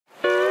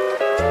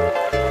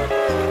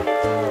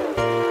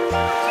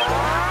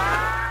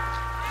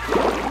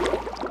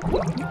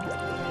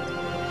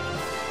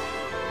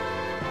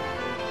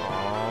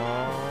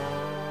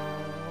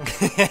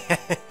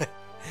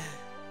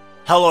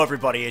Hello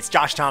everybody, it's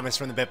Josh Thomas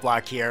from the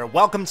BitBlock here.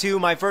 Welcome to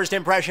my first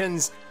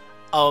impressions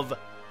of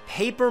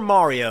Paper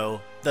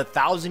Mario: The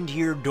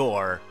Thousand-Year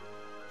Door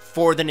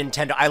for the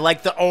Nintendo. I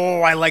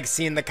like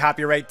seeing the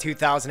copyright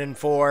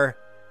 2004.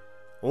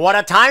 What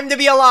a time to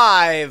be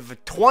alive!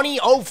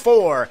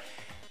 2004.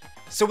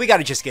 So we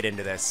gotta just get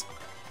into this.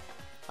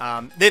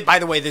 By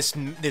the way,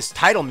 this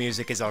title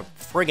music is a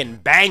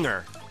friggin'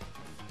 banger.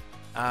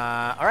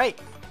 Alright,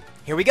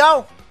 here we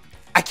go.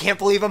 I can't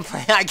believe I'm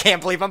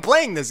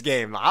playing this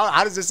game.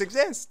 How does this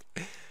exist?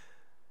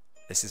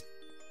 This is...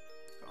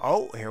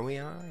 Oh, here we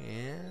are.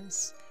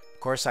 Yes. Of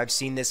course, I've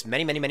seen this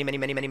many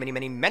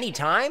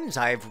times.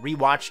 I've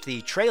rewatched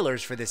the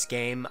trailers for this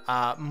game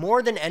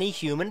more than any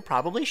human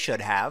probably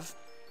should have.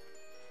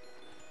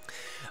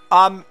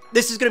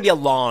 This is going to be a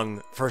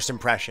long first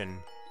impressions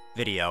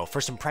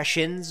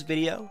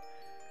video.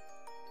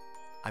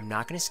 I'm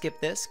not going to skip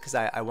this because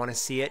I want to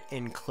see it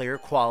in clear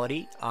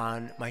quality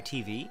on my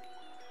TV.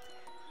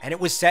 And it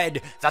was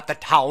said that the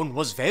town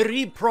was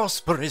very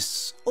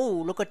prosperous. Oh,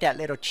 look at that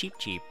little Cheep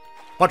Cheep.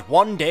 But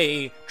one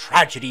day,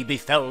 tragedy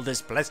befell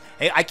this blessed...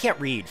 Hey, I can't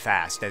read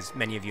fast, as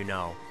many of you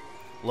know.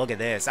 Look at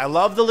this. I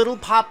love the little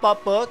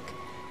pop-up book.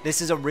 This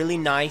is a really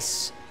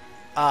nice,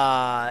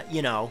 nice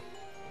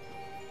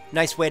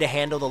way to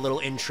handle the little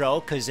intro,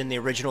 because in the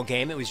original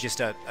game, it was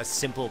just a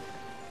simple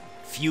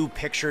few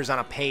pictures on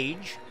a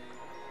page.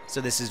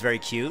 So this is very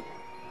cute.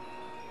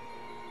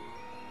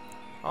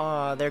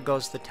 Ah, there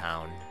goes the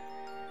town.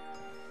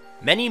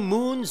 Many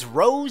moons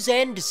rose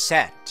and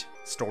set.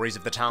 Stories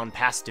of the town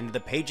passed into the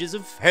pages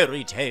of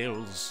fairy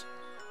tales.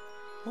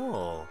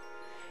 Oh.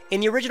 In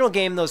the original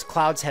game, those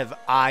clouds have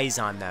eyes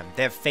on them.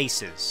 They have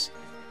faces.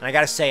 And I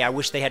gotta say, I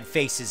wish they had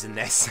faces in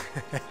this.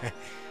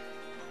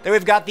 Then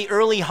we've got the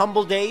early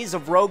humble days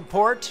of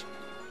Rogueport.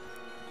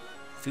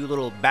 A few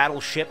little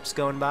battleships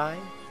going by.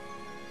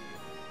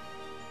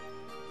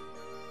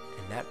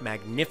 And that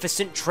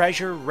magnificent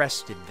treasure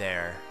rested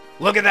there.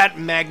 Look at that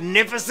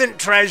magnificent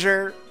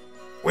treasure!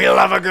 We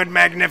love a good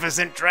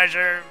magnificent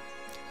treasure.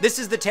 This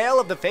is the tale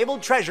of the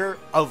fabled treasure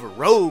of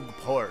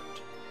Rogueport.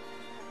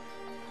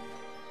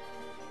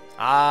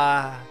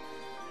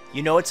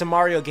 You know it's a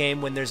Mario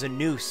game when there's a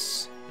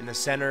noose in the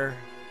center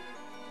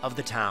of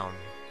the town.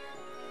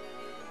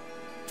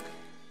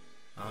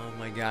 Oh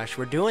my gosh,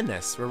 we're doing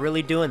this. We're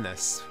really doing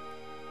this.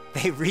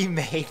 They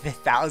remade the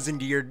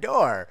Thousand-Year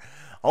Door.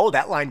 Oh,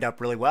 that lined up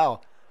really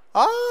well.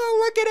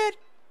 Oh, look at it.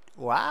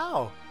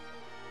 Wow.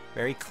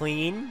 Very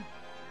clean.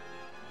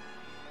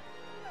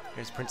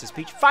 There's Princess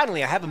Peach.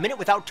 Finally, I have a minute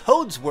without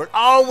Toadsworth.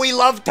 Oh, we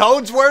love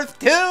Toadsworth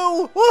too!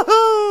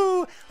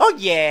 Woohoo! Oh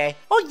yeah!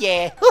 Oh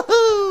yeah!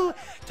 Woohoo!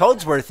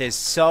 Toadsworth is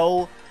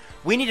so...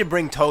 We need to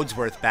bring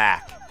Toadsworth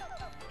back.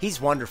 He's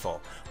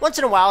wonderful. Once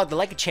in a while, I'd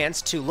like a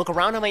chance to look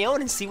around on my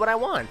own and see what I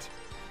want.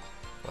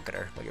 Look at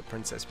her. Look at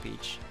Princess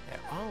Peach. Yeah.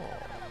 Oh.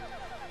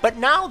 But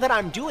now that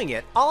I'm doing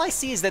it, all I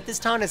see is that this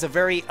town has a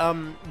very,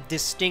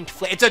 distinct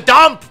flavor. It's a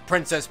dump,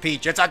 Princess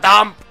Peach! It's a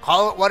dump!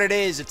 Call it what it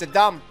is. It's a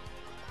dump.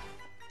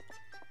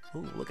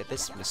 Ooh, look at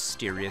this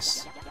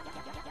mysterious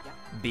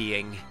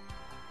being.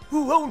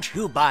 Won't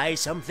you buy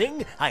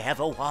something? I have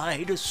a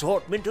wide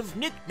assortment of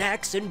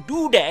knickknacks and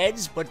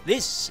doodads, but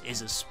this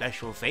is a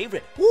special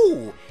favorite.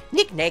 Ooh,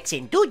 knickknacks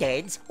and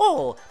doodads?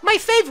 Oh, my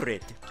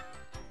favorite!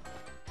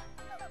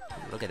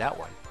 Look at that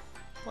one.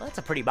 Well, that's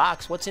a pretty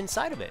box. What's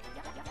inside of it?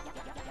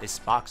 This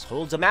box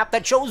holds a map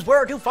that shows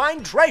where to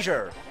find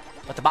treasure.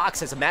 But the box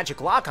has a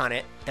magic lock on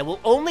it that will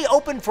only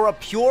open for a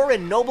pure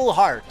and noble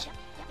heart.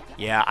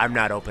 Yeah, I'm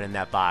not opening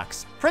that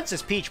box.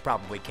 Princess Peach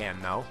probably can,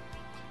 though.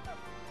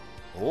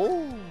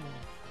 Oh.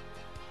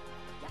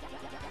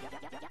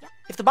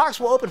 If the box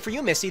will open for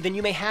you, Missy, then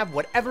you may have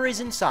whatever is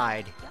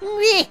inside.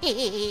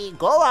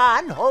 Go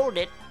on, hold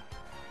it.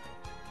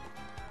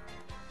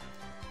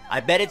 I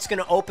bet it's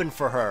gonna open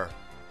for her,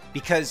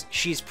 because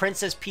she's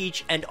Princess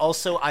Peach, and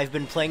also I've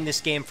been playing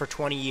this game for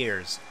 20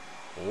 years.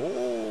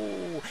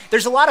 Oh,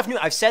 there's a lot of new,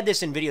 I've said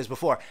this in videos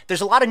before,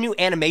 there's a lot of new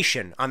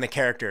animation on the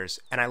characters,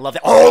 and I love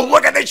it. Oh,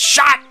 look at this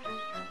shot!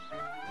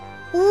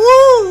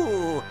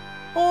 Woo!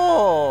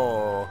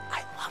 Oh,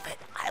 I love it,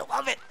 I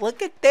love it.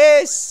 Look at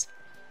this.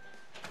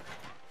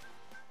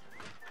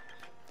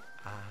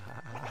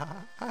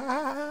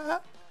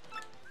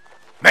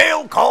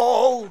 Mail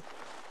call!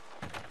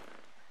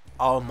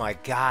 Oh my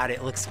god,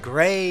 it looks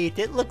great,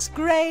 it looks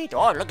great.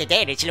 Oh, look at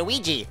that, it's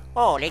Luigi.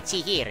 Oh, let's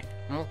see here.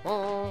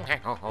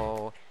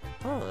 Oh,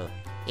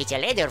 it's a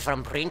letter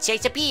from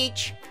Princess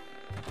Peach.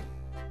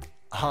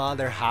 Ah,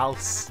 their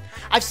house.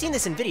 I've seen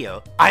this in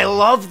video. I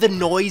love the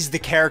noise the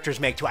characters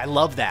make too. I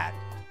love that.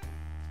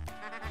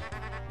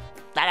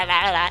 La, la,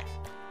 la, la.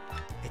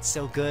 It's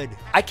so good.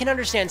 I can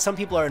understand some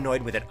people are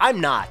annoyed with it.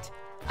 I'm not.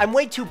 I'm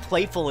way too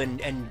playful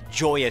and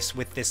joyous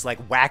with this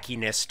like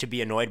wackiness to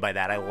be annoyed by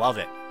that. I love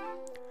it.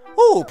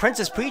 Ooh,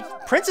 Princess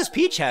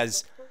Peach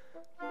has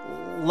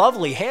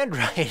lovely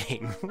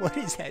handwriting. What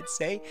does that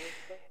say?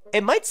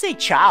 It might say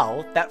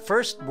ciao. That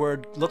first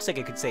word looks like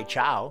it could say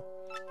ciao.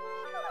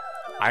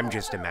 I'm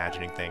just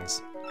imagining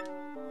things.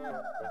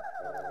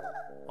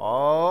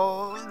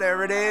 Oh,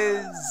 there it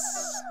is.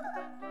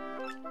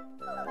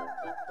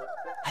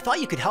 I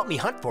thought you could help me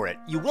hunt for it.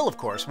 You will, of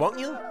course, won't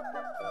you?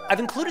 I've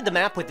included the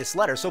map with this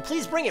letter, so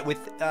please bring it with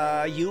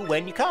you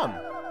when you come.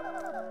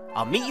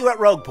 I'll meet you at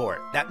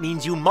Rogueport. That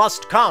means you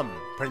must come,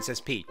 Princess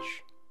Peach.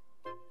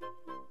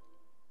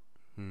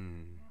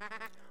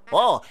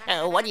 Oh,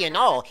 what do you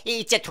know?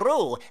 It's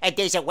true.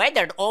 There's a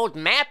weathered old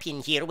map in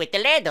here with the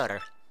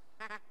letter.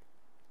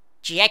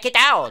 Check it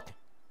out.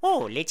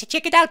 Oh, let's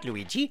check it out,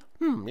 Luigi.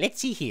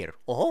 Let's see here.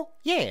 Oh,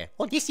 yeah.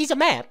 Oh, this is a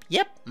map.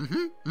 Yep.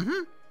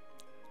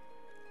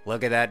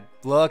 Look at that.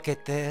 Look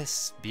at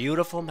this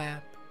beautiful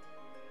map.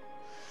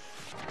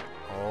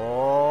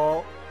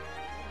 Oh.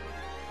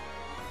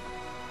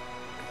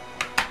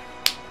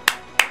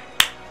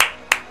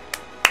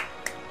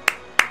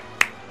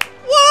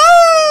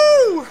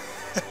 Woo!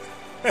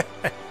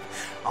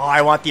 Oh,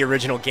 I want the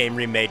original game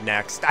remade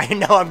next. I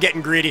know I'm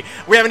getting greedy.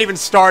 We haven't even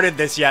started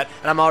this yet,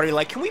 and I'm already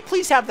like, can we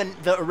please have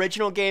the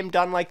original game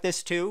done like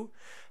this too?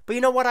 But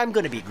you know what? I'm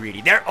gonna be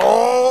greedy. There.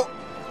 Oh!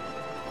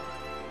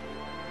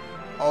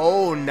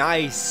 Oh,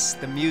 nice.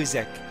 The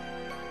music.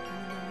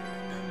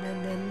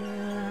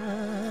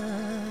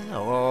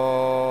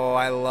 Oh,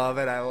 I love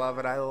it. I love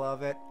it. I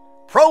love it.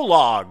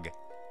 Prologue.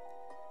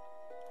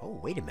 Oh,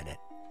 wait a minute.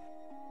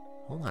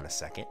 Hold on a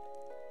second.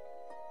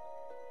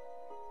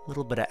 A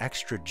little bit of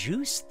extra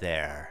juice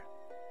there.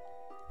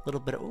 A little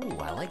bit of, ooh,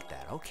 I like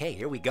that. Okay,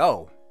 here we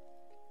go.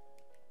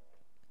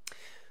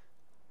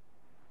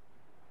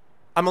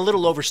 I'm a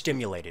little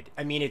overstimulated.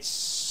 I mean,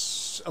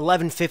 it's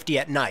 11:50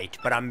 at night,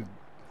 but I'm,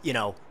 you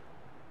know,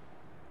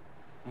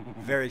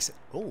 very excited.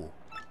 Oh.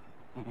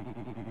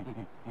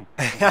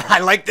 I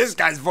like this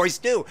guy's voice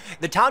too.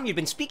 The town you've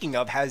been speaking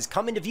of has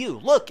come into view.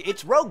 Look,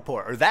 it's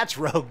Rogueport, or that's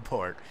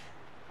Rogueport.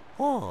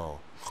 Oh.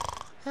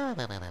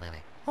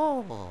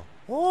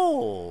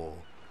 Oh.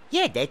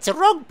 Yeah, that's a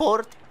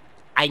Rogueport.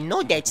 I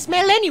know that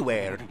smell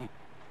anywhere.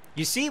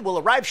 You see, we'll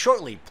arrive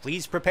shortly.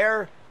 Please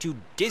prepare to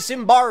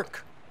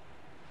disembark.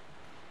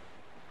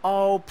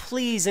 Oh,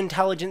 please,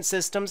 intelligent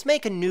systems,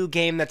 make a new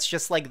game that's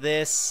just like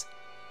this.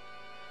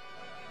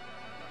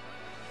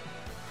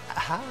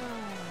 Aha.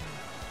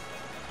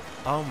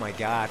 Oh my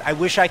god. I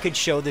wish I could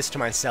show this to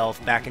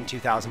myself back in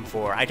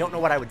 2004. I don't know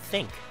what I would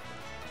think.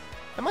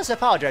 I must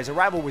apologize.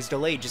 Arrival was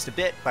delayed just a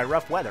bit by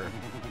rough weather.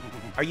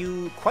 Are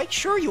you quite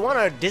sure you want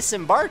to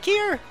disembark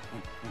here?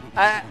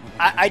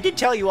 I did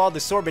tell you all the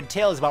sordid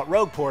tales about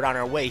Rogueport on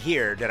our way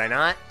here, did I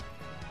not?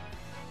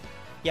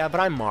 Yeah, but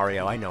I'm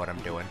Mario. I know what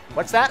I'm doing.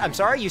 What's that? I'm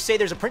sorry? You say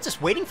there's a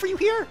princess waiting for you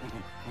here?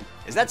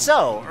 Is that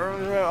so?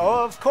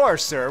 Oh, of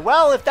course, sir.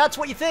 Well, if that's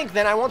what you think,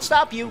 then I won't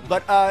stop you.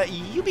 But,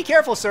 you be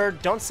careful, sir.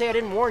 Don't say I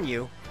didn't warn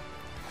you.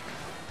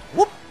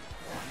 Whoop!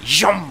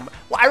 Yum!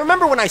 Well, I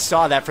remember when I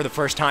saw that for the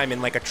first time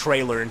in, like, a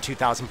trailer in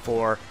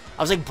 2004.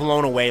 I was, like,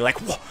 blown away. Like,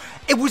 whoa!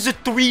 It was a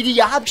 3D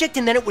object,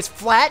 and then it was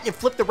flat, and it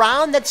flipped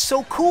around? That's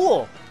so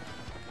cool!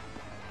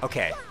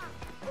 Okay.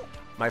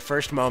 My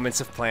first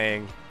moments of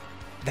playing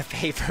the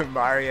Paper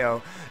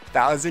Mario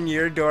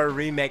 1000-Year Door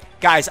remake.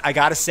 Guys, I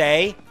gotta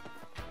say,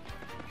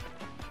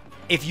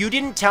 if you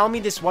didn't tell me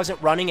this wasn't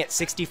running at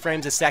 60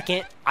 frames a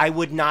second, I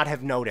would not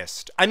have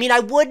noticed. I mean, I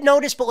would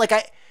notice, but like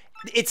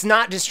it's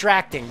not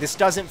distracting. This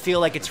doesn't feel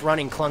like it's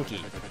running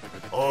clunky.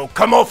 Oh,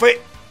 come off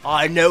it!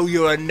 I know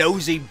you're a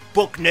nosy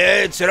book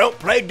nerd, so don't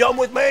play dumb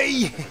with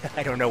me!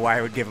 I don't know why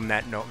I would give him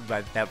that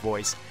that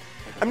voice.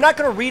 I'm not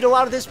gonna read a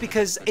lot of this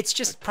because it's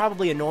just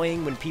probably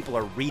annoying when people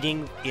are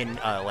reading in,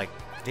 like,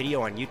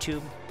 video on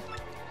YouTube.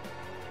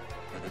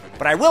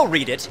 But I will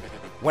read it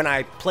when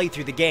I play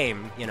through the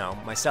game, you know,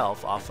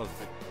 myself, off of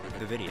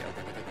the video.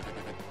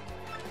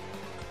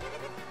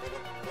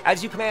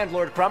 As you command,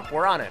 Lord Crump,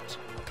 we're on it.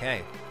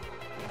 Okay.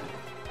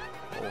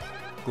 Oh,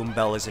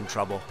 Goombell is in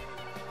trouble.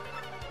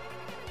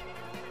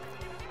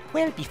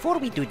 Well, before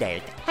we do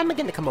that, I'm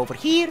gonna come over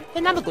here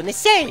and I'm gonna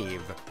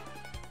save.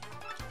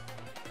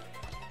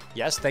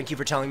 Yes, thank you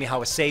for telling me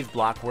how a save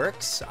block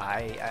works.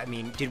 I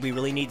mean, did we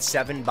really need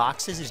 7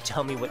 boxes to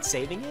tell me what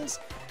saving is?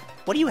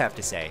 What do you have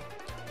to say?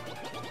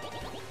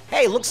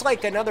 Hey, looks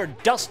like another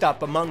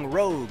dust-up among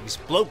rogues.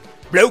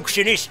 Blokes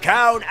in this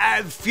town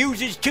have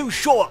fuses too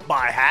short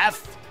by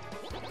half.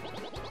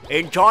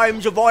 In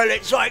times of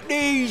violence like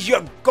these,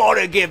 you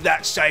gotta give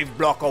that save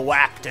block a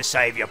whack to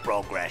save your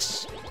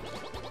progress.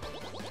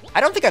 I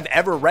don't think I've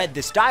ever read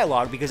this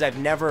dialogue because I've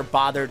never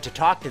bothered to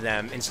talk to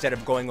them instead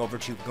of going over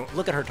to...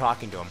 Look at her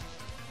talking to him.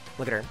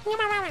 Look at her.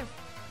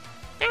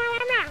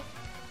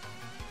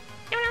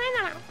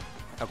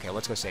 Okay,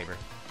 let's go save her.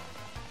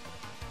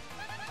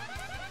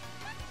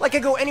 Like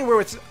I'd go anywhere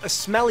with a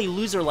smelly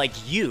loser like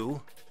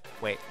you.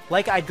 Wait,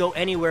 like I'd go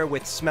anywhere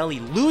with smelly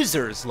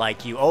losers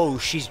like you. Oh,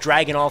 she's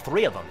dragging all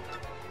 3 of them.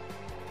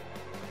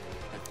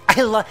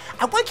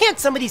 Why can't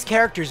some of these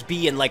characters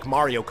be in, like,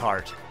 Mario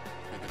Kart?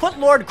 Put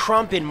Lord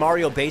Crump in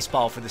Mario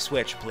Baseball for the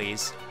Switch,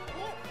 please.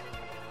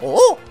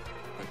 Oh!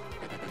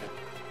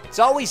 It's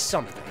always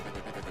something.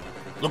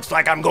 Looks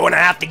like I'm going to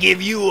have to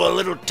give you a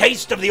little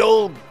taste of the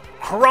old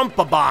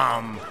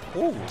Crump-a-bomb.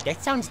 Oh,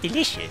 that sounds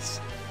delicious.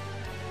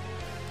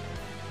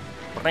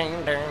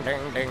 Ding, ding,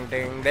 ding, ding,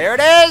 ding. There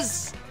it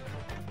is!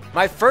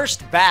 My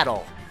first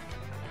battle.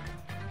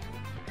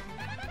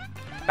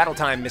 Battle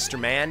time, Mr.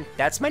 Man.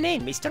 That's my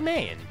name, Mr.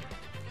 Man.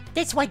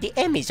 That's why the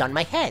M is on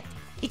my hat.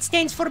 It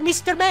stands for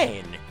Mr.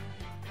 Man.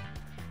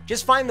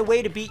 Just find the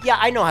way to beat... Yeah,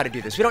 I know how to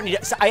do this. We don't need...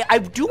 I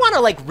do want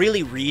to, like,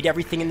 really read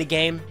everything in the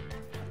game.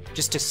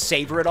 Just to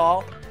savor it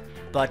all.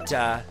 But,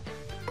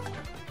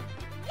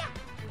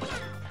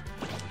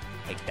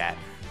 take that.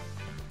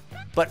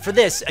 But for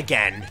this,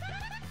 again,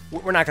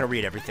 we're not going to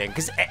read everything.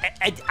 Because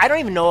I don't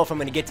even know if I'm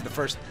going to get to the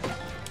first...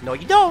 No,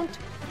 you don't.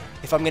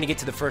 If I'm going to get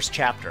to the first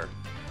chapter.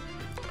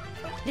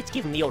 Let's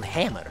give him the old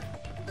hammer.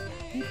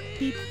 Beep,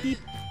 beep, beep.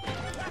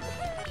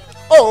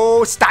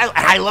 Oh, style.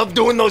 I love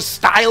doing those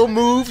style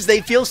moves. They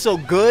feel so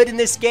good in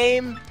this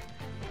game.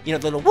 You know,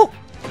 the little whoop.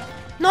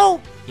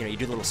 No. You know, you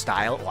do a little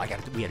style. Oh, we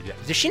gotta do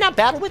that. Does she not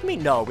battle with me?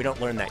 No, we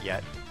don't learn that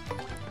yet.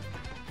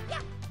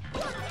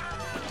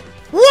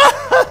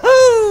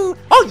 Woohoo!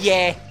 Oh,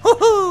 yeah.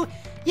 Woohoo!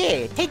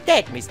 Yeah, take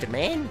that, Mr.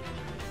 Man.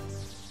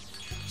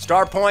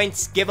 Star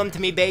points. Give them to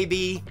me,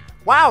 baby.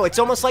 Wow, it's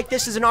almost like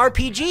this is an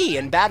RPG,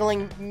 and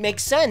battling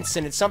makes sense,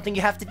 and it's something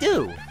you have to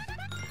do.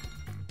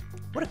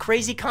 What a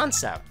crazy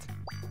concept.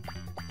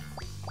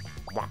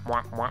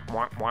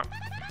 The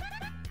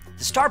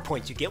star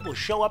points you get will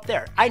show up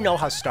there. I know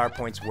how star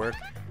points work.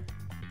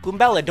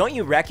 Goombella, don't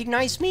you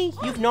recognize me?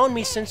 You've known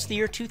me since the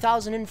year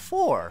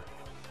 2004.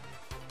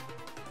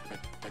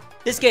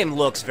 This game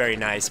looks very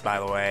nice, by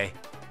the way.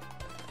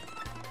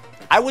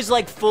 I was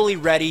like fully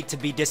ready to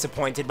be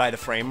disappointed by the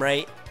frame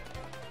rate.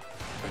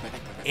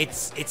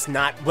 It's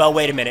not... Well,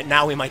 wait a minute.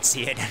 Now we might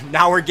see it.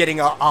 Now we're getting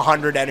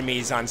 100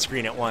 enemies on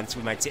screen at once.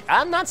 We might see it.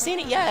 I'm not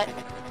seeing it yet.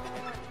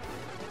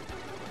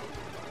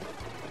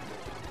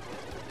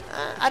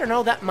 I don't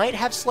know. That might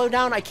have slowed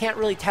down. I can't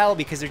really tell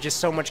because there's just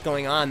so much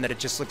going on that it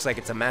just looks like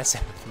it's a mess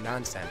of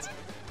nonsense.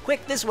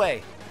 Quick, this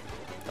way.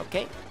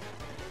 Okay.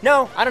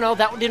 No, I don't know.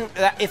 That didn't...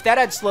 If that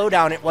had slowed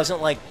down, it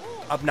wasn't like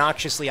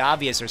obnoxiously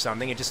obvious or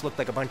something. It just looked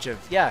like a bunch of...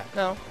 Yeah,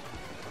 no.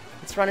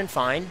 It's running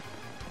fine.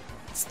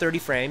 It's 30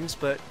 frames,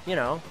 but, you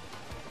know.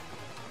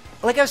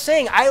 Like I was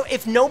saying,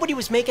 if nobody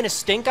was making a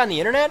stink on the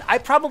internet,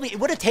 it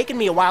would have taken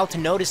me a while to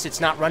notice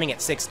it's not running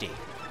at 60.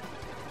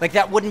 Like,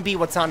 that wouldn't be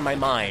what's on my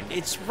mind.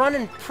 It's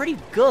running pretty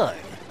good.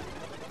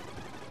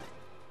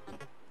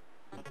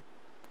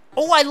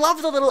 Oh, I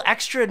love the little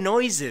extra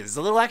noises.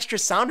 The little extra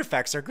sound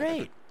effects are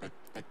great.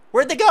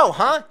 Where'd they go,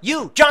 huh?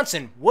 You,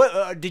 Johnson,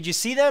 what, did you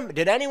see them?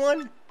 Did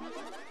anyone?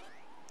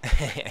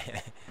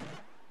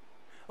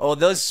 Oh,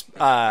 those,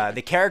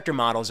 the character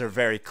models are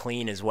very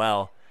clean as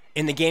well.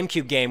 In the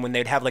GameCube game, when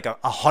they'd have like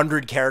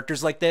 100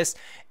 characters like this,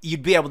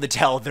 you'd be able to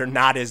tell they're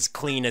not as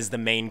clean as the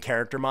main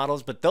character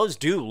models, but those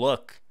do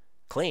look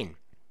clean.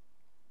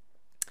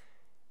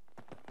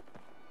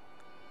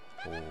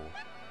 Oh.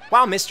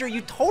 Wow, mister,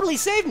 you totally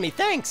saved me,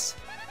 thanks.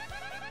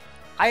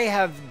 I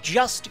have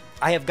just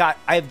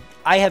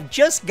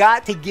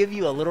got to give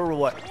you a little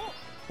reward.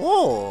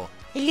 Oh,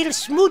 a little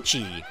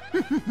smoochie.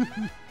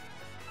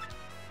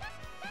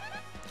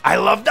 I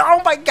love,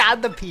 oh my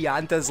god, the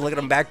Piantas. Look at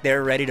them back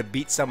there ready to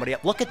beat somebody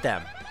up. Look at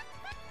them.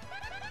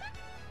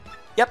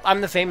 Yep,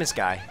 I'm the famous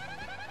guy.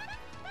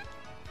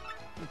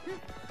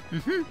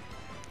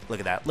 Look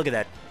at that. Look at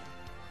that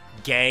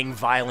gang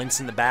violence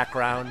in the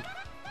background.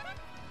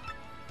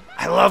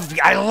 I love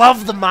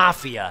the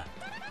Mafia.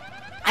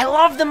 I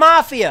love the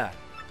Mafia.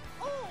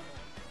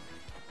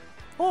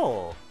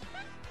 Oh.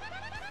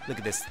 Look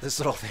at this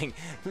little thing.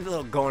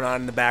 Little going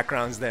on in the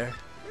backgrounds there.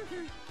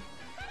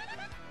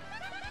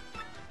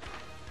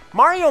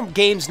 Mario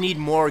games need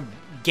more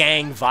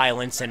gang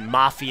violence and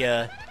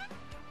mafia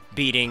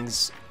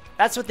beatings.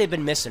 That's what they've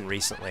been missing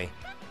recently.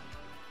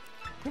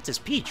 Princess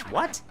Peach,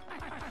 what?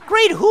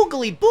 Great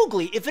hoogly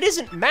boogly if it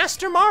isn't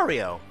Master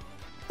Mario.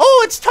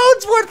 Oh, it's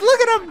Toadsworth,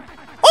 look at him!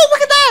 Oh,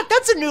 look at that!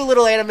 That's a new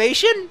little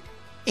animation!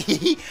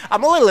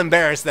 I'm a little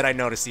embarrassed that I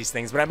noticed these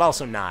things, but I'm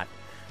also not.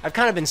 I've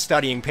kind of been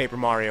studying Paper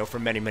Mario for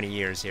many, many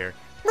years here.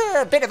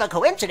 A bit of a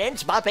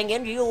coincidence, bumping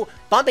into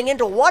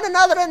one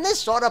another in this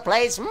sort of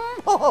place.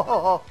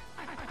 So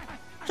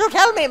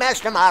tell me,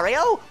 Master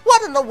Mario,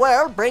 what in the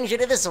world brings you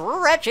to this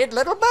wretched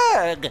little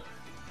burg?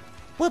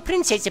 Well,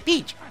 Princess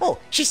Peach,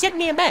 she sent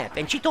me a map,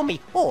 and she told me,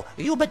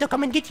 you better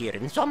come and get here.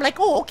 And so I'm like,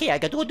 okay, I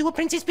got to do what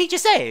Princess Peach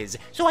says.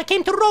 So I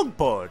came to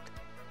Rogueport.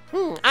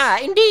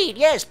 Indeed,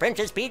 yes,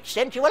 Princess Peach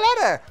sent you a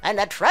letter and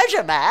a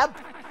treasure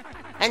map.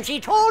 And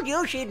she told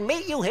you she'd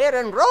meet you here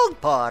in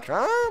Rogueport,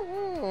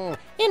 huh?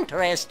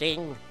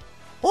 Interesting.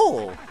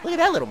 Oh, look at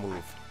that little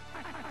move.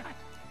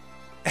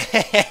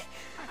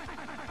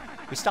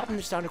 We stopped in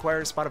this town to acquire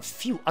a spot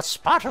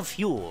of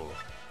fuel.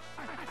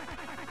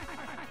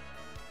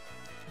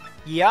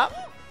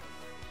 Yep.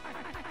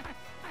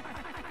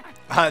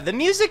 The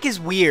music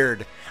is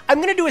weird. I'm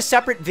gonna do a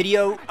separate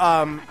video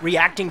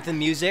reacting to the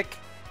music.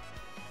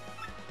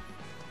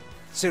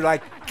 So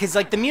cause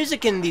the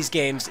music in these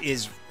games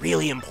is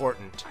really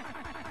important.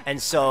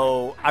 And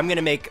so I'm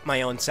gonna make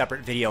my own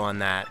separate video on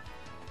that,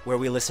 where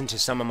we listen to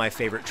some of my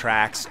favorite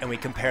tracks and we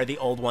compare the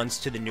old ones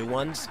to the new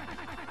ones.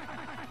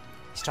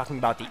 He's talking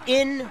about the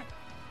inn.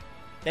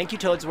 Thank you,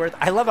 Toadsworth.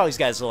 I love how he's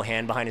got his little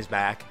hand behind his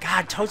back.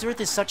 God, Toadsworth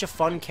is such a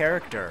fun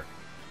character.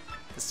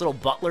 This little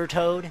butler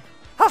toad.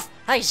 Huff,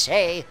 I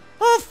say.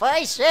 Huff,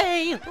 I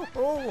say.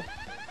 Oh.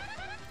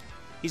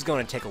 He's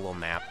going to take a little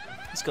nap.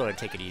 He's going to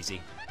take it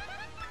easy.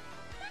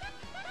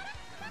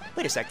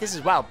 Wait a sec. This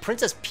is wild.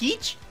 Princess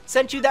Peach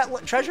sent you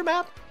that treasure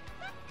map?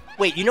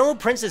 Wait, you know who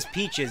Princess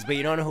Peach is, but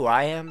you don't know who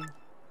I am?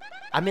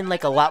 I'm in,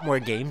 like, a lot more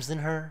games than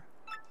her.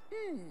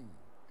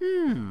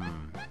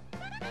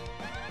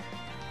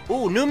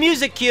 Ooh, new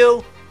music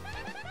cue.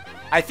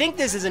 I think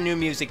this is a new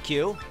music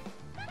cue.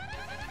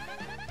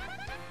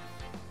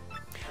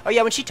 Oh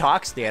yeah, when she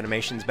talks, the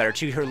animation's better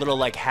too. Her little,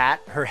 like,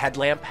 hat, her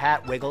headlamp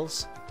hat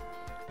wiggles.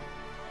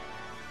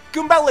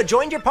 Goombella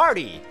joined your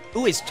party.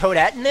 Ooh, is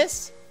Toadette in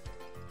this?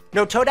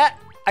 No, Toadette,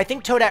 I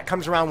think Toadette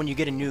comes around when you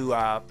get a new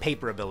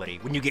paper ability,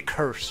 when you get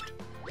cursed.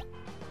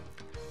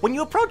 When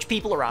you approach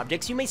people or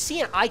objects, you may see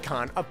an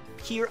icon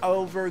appear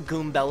over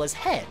Goombella's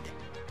head.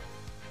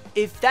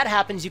 If that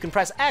happens, you can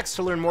press X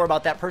to learn more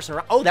about that person.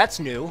 Oh, that's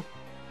new.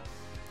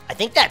 I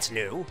think that's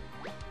new.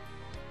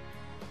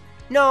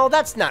 No,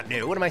 that's not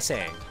new. What am I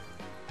saying?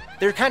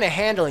 They're kind of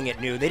handling it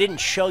new. They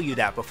didn't show you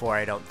that before,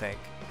 I don't think.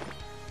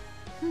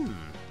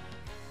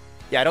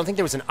 Yeah, I don't think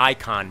there was an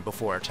icon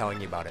before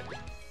telling you about it.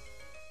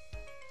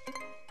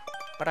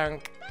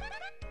 Ba-dunk.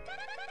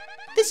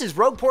 This is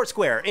Rogueport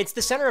Square. It's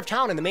the center of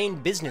town in the main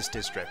business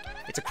district.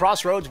 It's a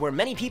crossroads where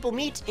many people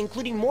meet,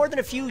 including more than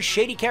a few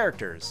shady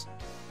characters.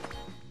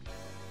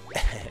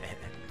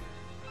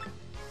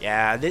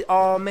 Yeah,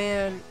 oh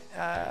man.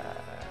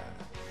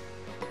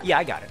 Yeah,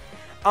 I got it.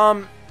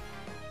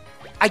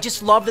 I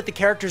just love that the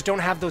characters don't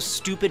have those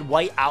stupid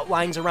white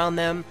outlines around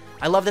them.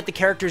 I love that the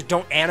characters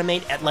don't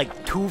animate at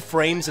like 2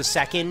 frames a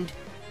second,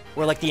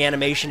 where like the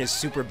animation is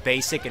super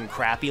basic and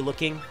crappy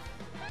looking.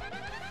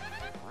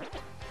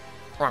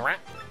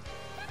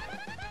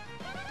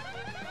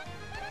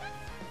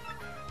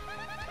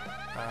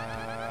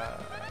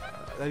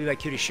 That'd be my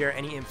cue to share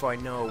any info I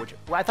know, which,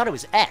 well, I thought it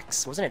was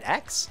X. Wasn't it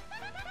X?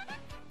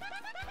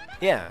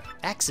 Yeah,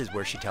 X is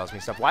where she tells me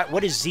stuff. Why,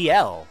 what is ZL?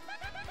 All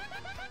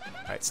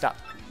right, stop.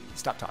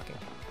 Stop talking.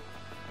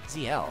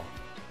 ZL.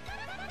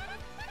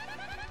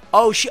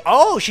 Oh,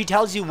 she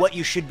tells you what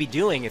you should be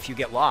doing if you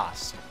get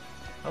lost.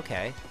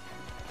 Okay.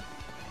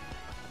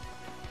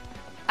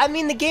 I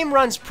mean, the game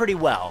runs pretty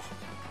well.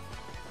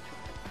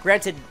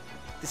 Granted,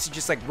 this is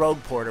just like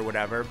Rogueport or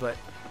whatever, but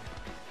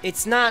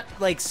it's not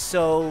like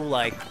so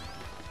like.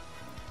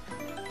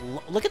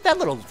 Look at that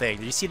little thing.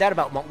 Did you see that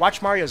about?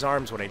 Watch Mario's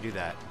arms when I do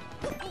that.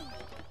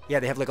 Yeah,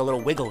 they have like a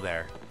little wiggle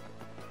there.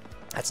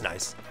 That's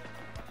nice.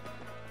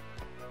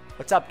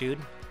 What's up, dude?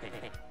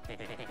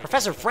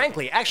 Professor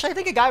Frankly. Actually, I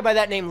think a guy by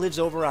that name lives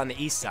over on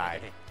the east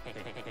side.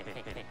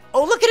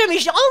 Oh, look at him.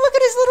 Oh, look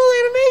at his little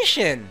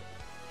animation.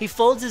 He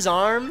folds his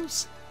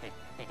arms.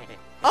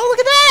 Oh, look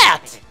at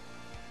that.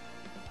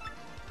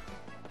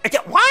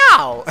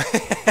 Wow.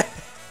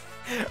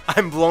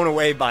 I'm blown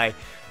away by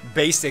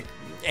basic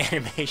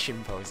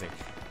animation posing.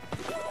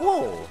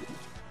 Whoa.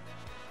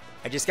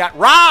 I just got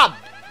robbed.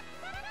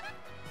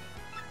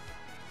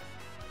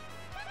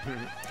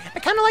 I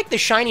kind of like the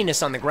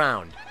shininess on the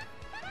ground.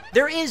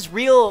 There is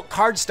real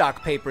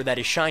cardstock paper that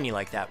is shiny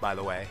like that, by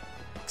the way.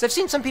 Because I've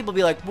seen some people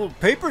be like, well,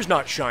 paper's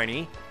not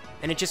shiny.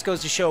 And it just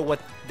goes to show what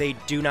they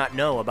do not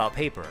know about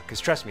paper. Because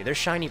trust me, there's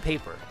shiny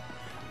paper.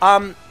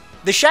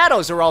 The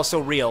shadows are also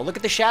real. Look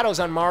at the shadows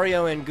on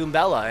Mario and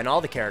Goombella and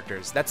all the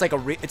characters. That's like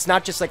it's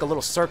not just like a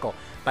little circle.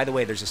 By the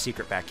way, there's a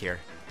secret back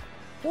here.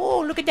 Whoa,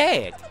 look at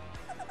that.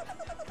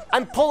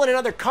 I'm pulling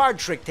another card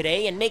trick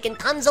today and making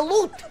tons of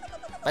loot.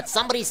 But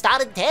somebody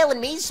started tailing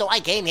me, so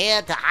I came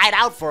here to hide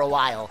out for a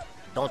while.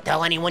 Don't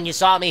tell anyone you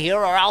saw me here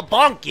or I'll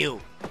bonk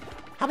you.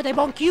 How about I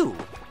bonk you?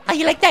 How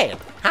you like that?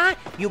 Huh?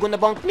 You gonna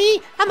bonk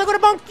me? I'm gonna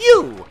bonk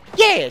you.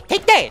 Yeah,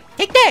 take that.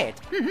 Take that.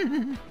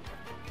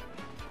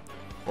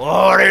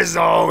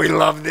 Oh, we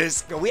love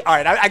this. All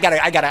right, I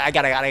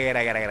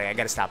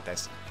gotta stop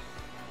this.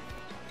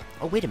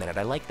 Oh, wait a minute.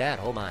 I like that.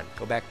 Hold on.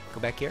 Go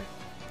back here.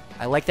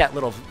 I like that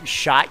little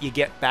shot you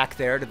get back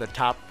there to the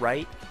top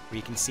right where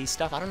you can see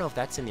stuff. I don't know if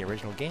that's in the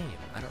original game.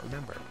 I don't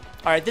remember.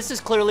 All right, this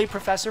is clearly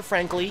Professor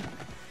Frankly.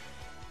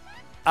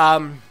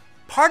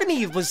 Part of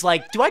me was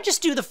like, do I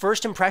just do the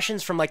first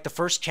impressions from like the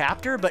first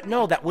chapter? But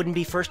no, that wouldn't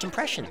be first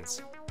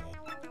impressions.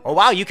 Oh,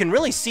 wow, you can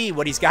really see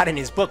what he's got in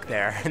his book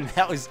there. And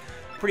that was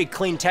pretty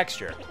clean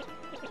texture.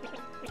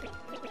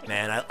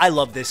 Man, I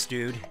love this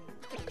dude.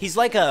 He's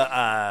like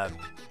a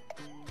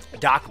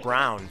Doc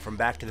Brown from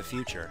Back to the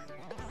Future.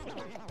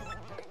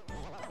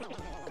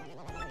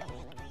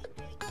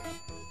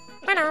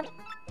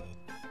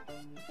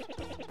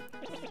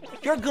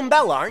 You're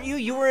Goombella, aren't you?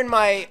 You were in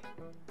my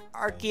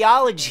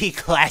archaeology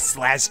class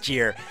last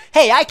year.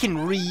 Hey, I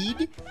can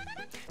read.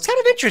 It's kind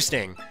of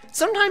interesting.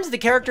 Sometimes the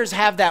characters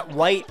have that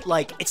white,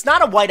 like, it's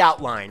not a white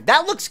outline.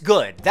 That looks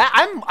good.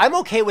 I'm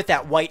okay with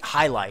that white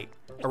highlight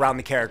around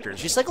the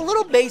characters. Just like a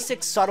little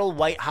basic, subtle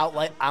white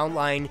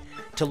outline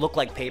to look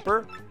like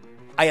paper.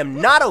 I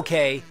am not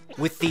okay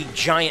with the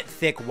giant,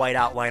 thick white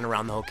outline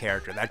around the whole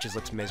character. That just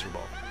looks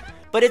miserable.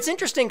 But it's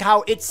interesting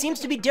how it seems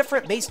to be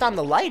different based on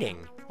the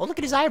lighting. Oh, look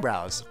at his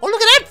eyebrows. Oh, look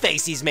at that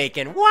face he's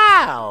making.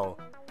 Wow.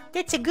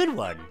 That's a good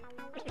one.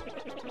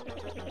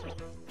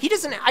 He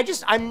doesn't,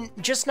 I'm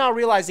just now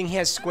realizing he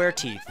has square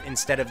teeth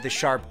instead of the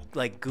sharp,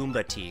 like,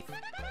 Goomba teeth.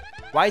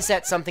 Why is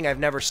that something I've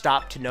never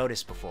stopped to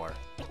notice before?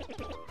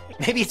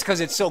 Maybe it's because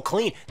it's so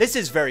clean. This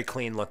is very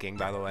clean looking,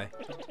 by the way.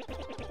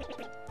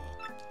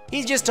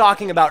 He's just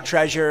talking about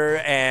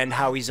Treasure and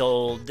how he's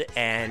old,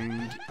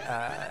 and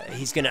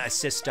he's gonna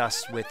assist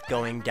us with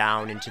going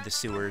down into the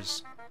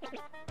sewers.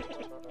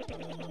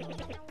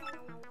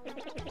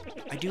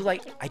 I do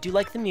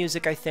like the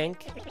music, I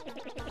think.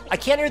 I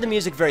can't hear the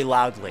music very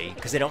loudly,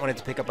 because I don't want it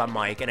to pick up on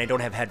mic, and I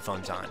don't have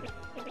headphones on.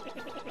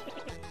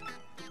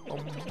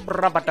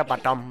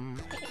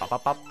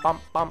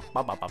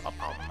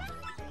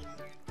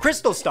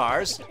 Crystal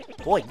stars.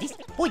 Boy,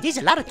 there's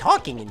a lot of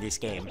talking in this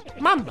game.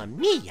 Mamma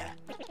mia.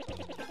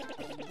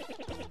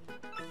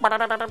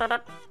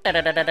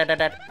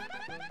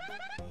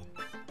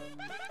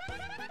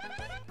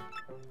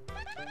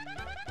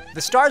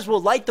 The stars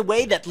will light the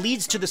way that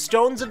leads to the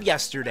stones of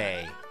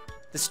yesterday.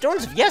 The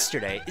stones of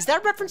yesterday? Is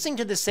that referencing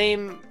to the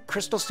same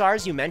crystal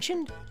stars you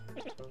mentioned?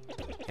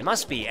 It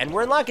must be. And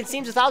we're in luck. It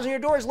seems 1,000-year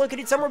door is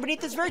located somewhere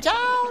beneath this very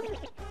town.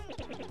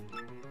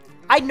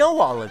 I know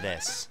all of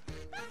this.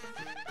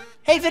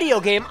 Hey, video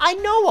game, I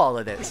know all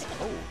of this.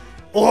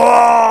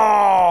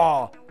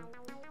 Oh!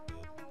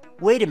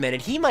 Wait a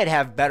minute, he might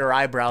have better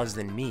eyebrows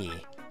than me.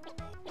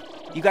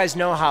 You guys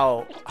know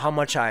how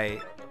much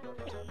I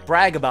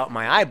brag about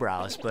my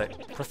eyebrows,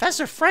 but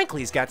Professor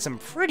Frankly's got some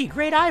pretty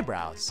great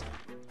eyebrows.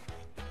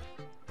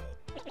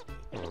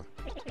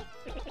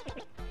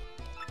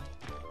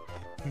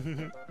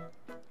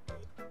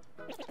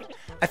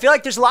 I feel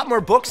like there's a lot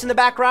more books in the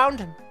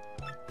background.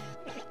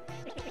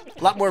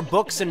 A lot more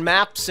books and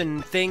maps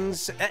and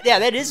things. Yeah,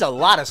 that is a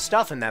lot of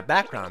stuff in that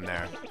background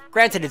there.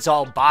 Granted, it's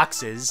all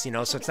boxes, you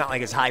know, so it's not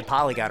like it's high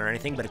polygon or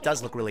anything, but it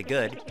does look really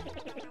good.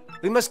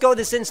 We must go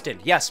this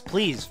instant. Yes,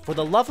 please, for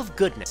the love of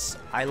goodness.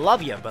 I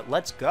love you, but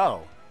let's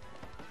go.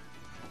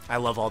 I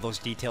love all those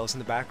details in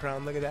the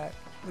background. Look at that.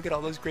 Look at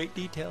all those great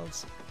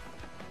details.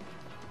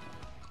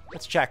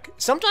 Let's check.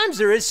 Sometimes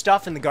there is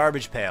stuff in the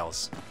garbage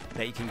pails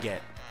that you can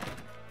get.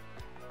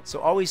 So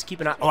always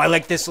keep an eye. Oh, I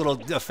like this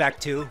little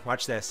effect too.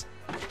 Watch this.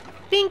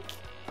 Bink!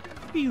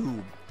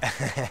 Phew.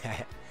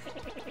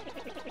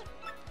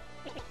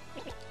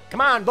 Come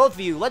on, both of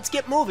you, let's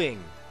get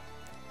moving.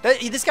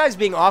 This guy's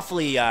being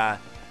awfully,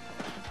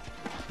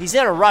 he's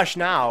in a rush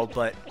now,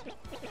 but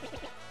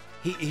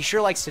he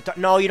sure likes to talk.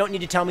 No, you don't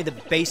need to tell me the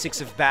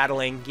basics of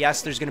battling.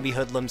 Yes, there's gonna be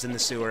hoodlums in the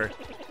sewer.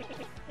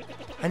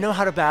 I know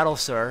how to battle,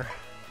 sir.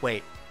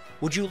 Wait,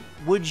 would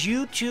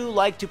you two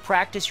like to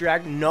practice your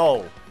act?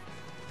 No.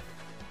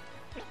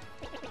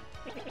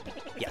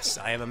 Yes,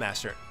 I am a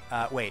master.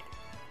 Wait.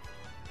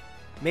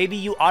 Maybe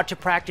you ought to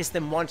practice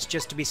them once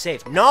just to be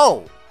safe.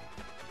 No!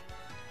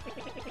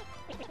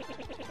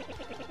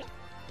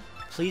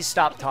 Please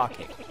stop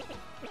talking.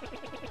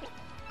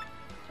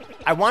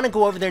 I want to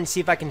go over there and see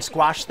if I can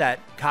squash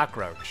that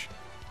cockroach.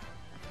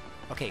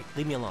 Okay,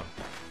 leave me alone.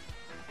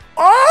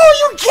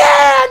 Oh, you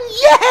can!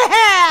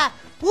 Yeah!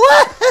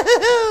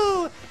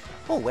 Woohoo!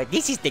 Oh, well,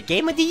 this is the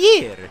game of the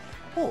year.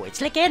 Oh, it's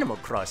like Animal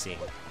Crossing.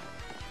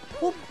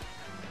 Oh,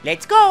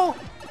 let's go!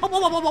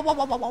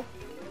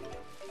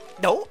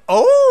 No.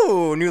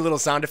 Oh, new little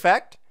sound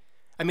effect.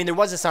 I mean, there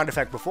was a sound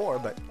effect before,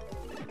 but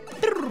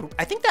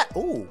I think that,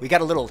 oh, we got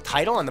a little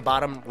title on the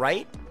bottom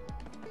right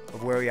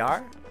of where we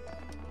are.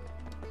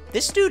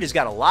 This dude has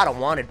got a lot of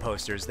wanted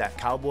posters, that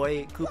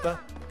Cowboy Koopa.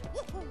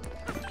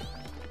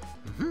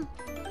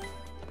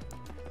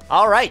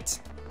 All right.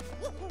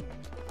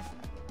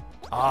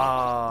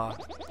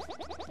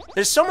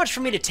 There's so much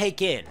for me to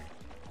take in.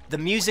 The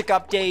music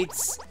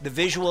updates, the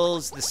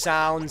visuals, the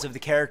sounds of the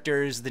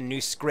characters, the new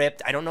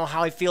script. I don't know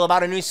how I feel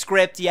about a new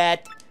script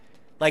yet.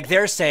 Like,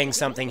 they're saying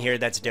something here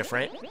that's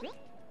different.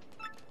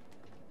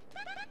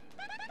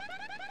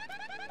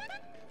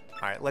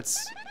 Alright,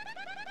 let's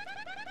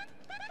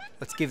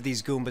give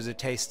these Goombas a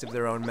taste of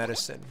their own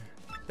medicine.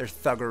 Their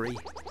thuggery.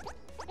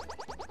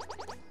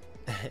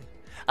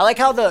 I like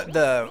how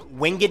the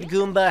winged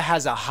Goomba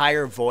has a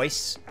higher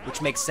voice,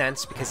 which makes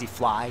sense because he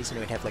flies and it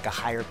would have like a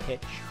higher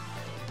pitch.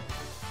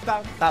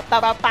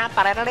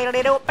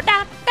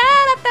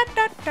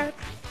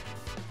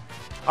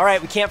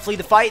 Alright, we can't flee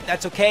the fight.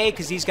 That's okay,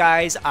 because these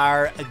guys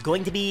are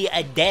going to be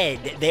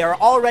dead. They are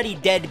already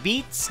dead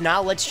beats.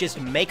 Now let's just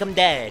make them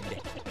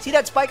dead. See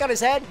that spike on his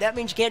head? That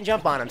means you can't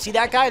jump on him. See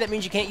that guy? That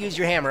means you can't use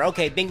your hammer.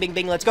 Okay, bing, bing,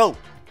 bing, let's go.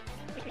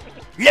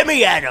 Let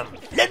me at him.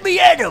 Let me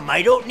at him.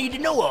 I don't need to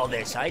know all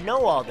this. I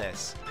know all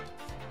this.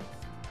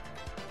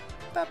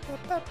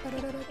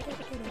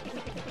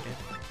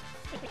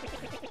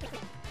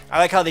 I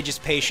like how they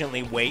just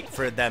patiently wait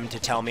for them to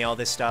tell me all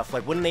this stuff.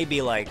 Like, wouldn't they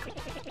be, like,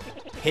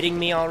 hitting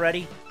me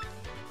already?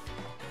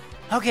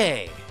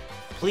 Okay,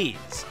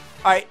 please.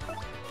 Alright.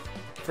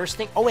 First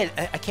thing... Oh, wait,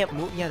 I can't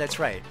move. Yeah, that's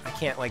right. I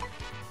can't, like...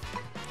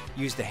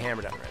 use the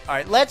hammer down. All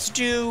right, let's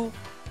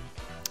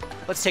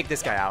take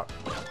this guy out.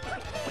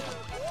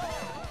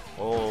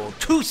 Oh,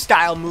 2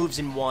 style moves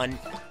in 1.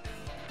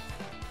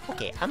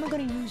 Okay, I'm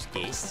gonna use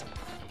this.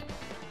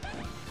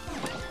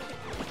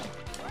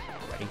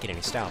 I didn't get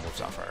any style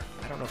moves off her.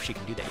 I don't know if she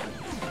can do that yet.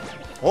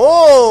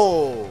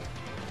 Oh!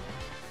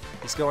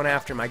 He's going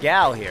after my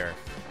gal here.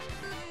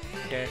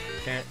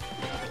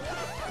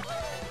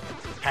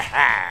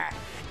 Haha!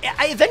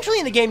 Eventually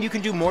in the game, you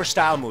can do more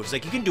style moves.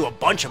 Like, you can do a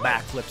bunch of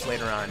backflips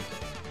later on.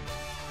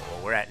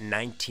 Oh, we're at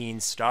 19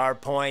 star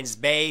points,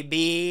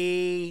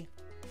 baby!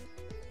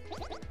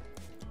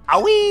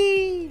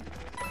 Owie!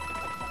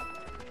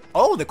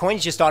 Oh, the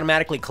coins just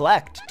automatically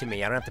collect to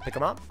me. I don't have to pick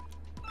them up.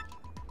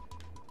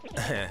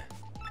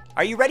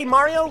 Are you ready,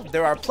 Mario?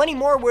 There are plenty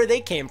more where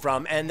they came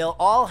from, and they'll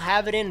all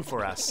have it in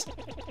for us.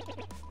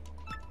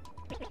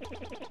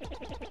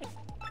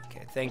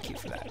 Okay, thank you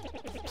for that.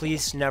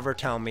 Please never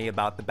tell me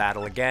about the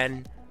battle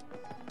again.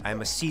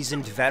 I'm a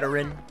seasoned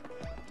veteran.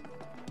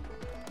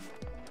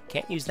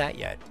 Can't use that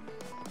yet.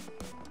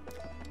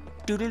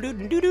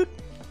 Doodle-doodle-doodle.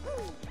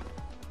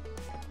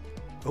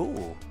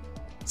 Ooh.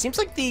 Seems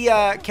like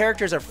the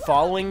characters are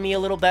following me a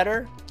little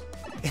better.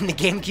 In the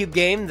GameCube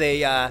game,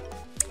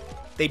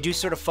 they do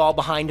sort of fall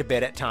behind a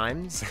bit at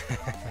times.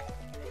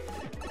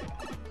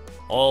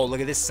 Oh, look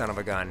at this son of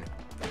a gun.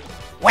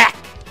 Whack!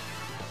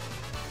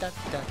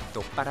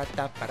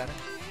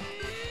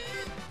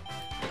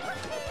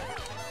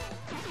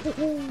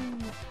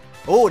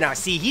 Oh, now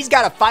see, he's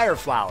got a fire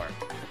flower.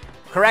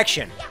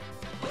 Correction.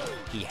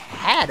 He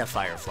had a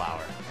fire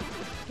flower.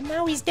 And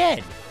now he's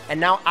dead. And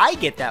now I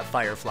get that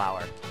fire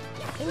flower.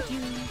 Thank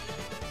you.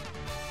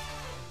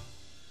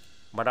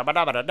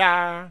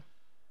 Ba-da-ba-da-ba-da-da.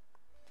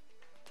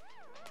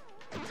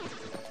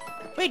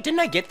 Wait, didn't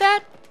I get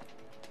that?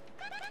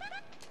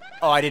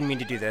 Oh, I didn't mean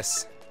to do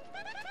this.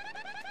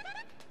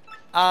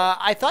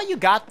 I thought you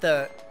got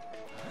the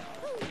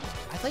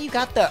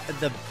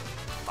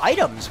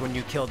items when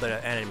you killed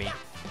the enemy.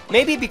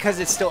 Maybe because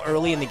it's still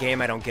early in the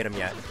game, I don't get them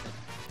yet.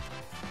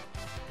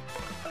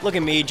 Look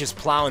at me just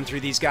plowing through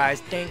these guys.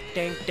 Dink,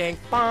 dink, dink,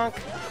 bonk.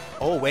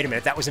 Oh, wait a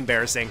minute. That was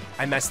embarrassing.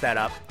 I messed that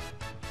up.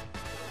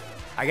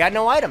 I got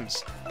no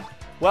items.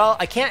 Well,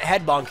 I can't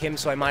head bonk him,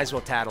 so I might as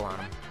well tattle on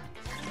him.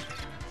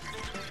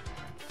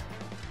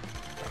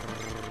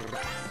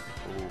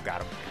 Ooh,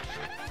 got him.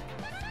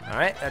 All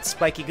right, that's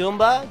Spiky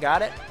Goomba.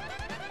 Got it.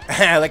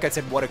 Like I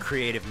said, what a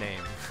creative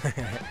name.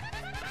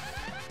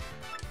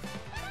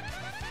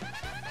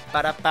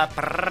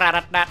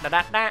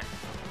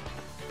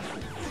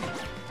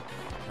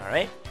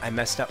 Alright, I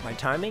messed up my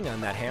timing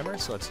on that hammer,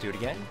 so let's do it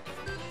again.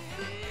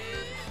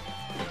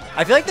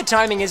 I feel like the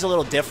timing is a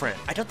little different.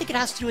 I don't think it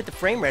has to do with the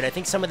frame rate. I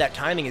think some of that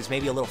timing is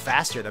maybe a little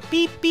faster. The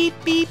beep, beep,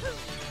 beep.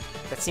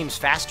 That seems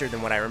faster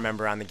than what I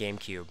remember on the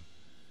GameCube.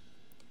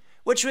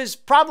 Which was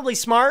probably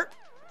smart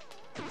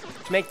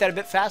to make that a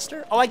bit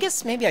faster. Oh, I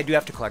guess maybe I do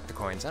have to collect the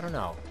coins. I don't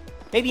know.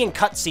 Maybe in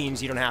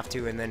cutscenes you don't have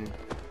to, and then...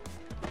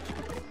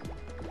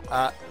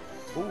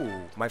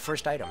 Ooh, my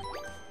first item.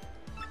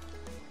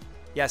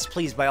 Yes,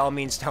 please, by all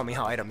means, tell me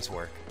how items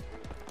work.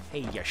 Hey,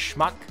 you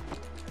schmuck.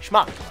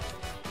 Schmuck.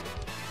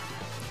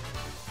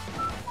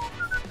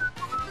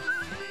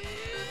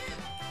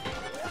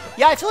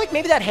 Yeah, I feel like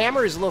maybe that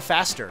hammer is a little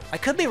faster. I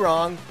could be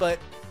wrong, but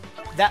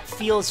that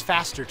feels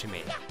faster to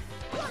me.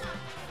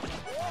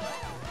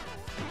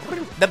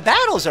 The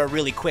battles are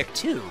really quick,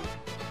 too.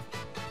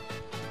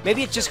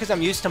 Maybe it's just because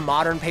I'm used to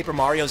modern Paper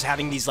Marios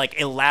having these,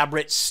 like,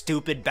 elaborate,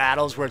 stupid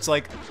battles where it's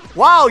like,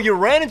 wow, you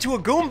ran into a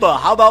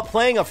Goomba. How about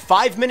playing a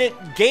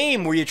 5-minute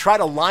game where you try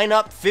to line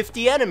up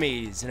 50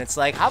 enemies? And it's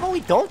like, how about we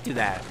don't do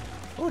that?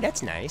 Oh,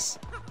 that's nice.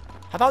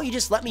 How about you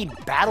just let me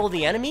battle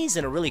the enemies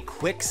in a really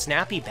quick,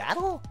 snappy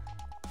battle?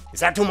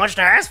 Is that too much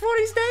to ask for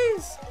these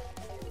days?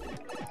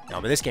 No,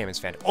 but this game is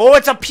fantastic. Oh,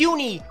 it's a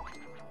puny!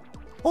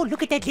 Oh,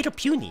 look at that little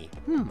puny.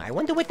 I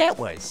wonder what that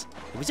was.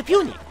 It was a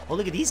puny. Oh,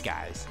 look at these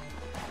guys.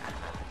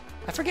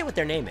 I forget what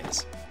their name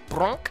is.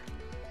 Bronk?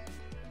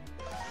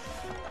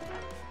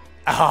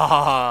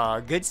 Ah,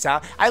 oh, good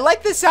sound. I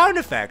like the sound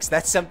effects.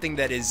 That's something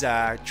that is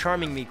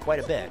charming me quite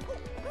a bit.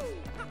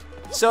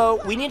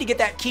 So, we need to get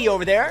that key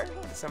over there.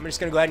 So I'm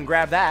just going to go ahead and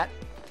grab that.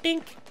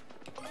 Dink.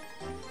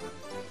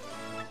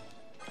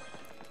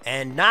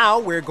 And now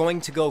we're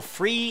going to go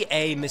free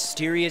a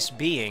mysterious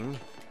being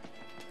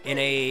in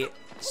a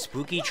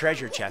spooky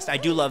treasure chest. I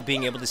do love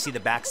being able to see the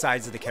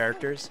backsides of the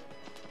characters.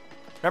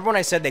 Remember when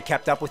I said they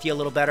kept up with you a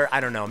little better? I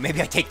don't know.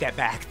 Maybe I take that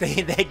back.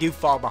 They do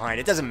fall behind.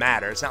 It doesn't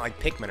matter. It's not like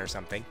Pikmin or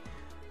something.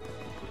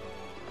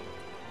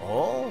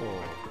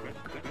 Oh.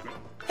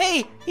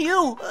 Hey,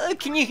 you!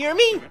 Can you hear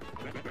me?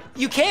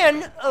 You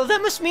can?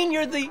 That must mean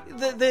you're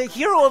the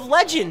hero of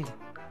legend.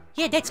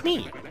 Yeah, that's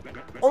me.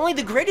 Only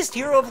the greatest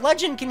hero of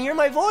legend can hear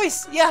my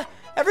voice. Yeah,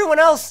 everyone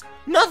else,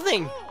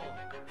 nothing.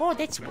 Oh,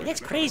 that's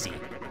crazy.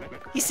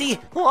 You see,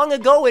 long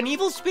ago, an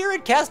evil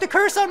spirit cast a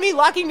curse on me,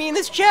 locking me in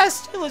this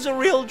chest. It was a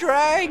real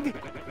drag.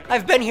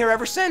 I've been here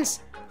ever since,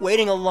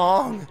 waiting a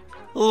long,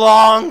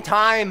 long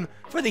time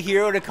for the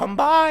hero to come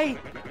by.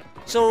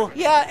 So,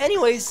 yeah,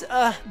 anyways,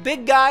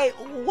 big guy,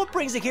 what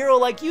brings a hero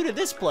like you to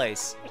this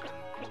place?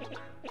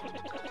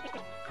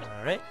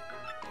 Alright.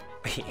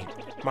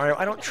 Mario,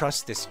 I don't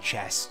trust this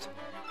chest.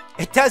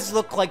 It does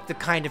look like the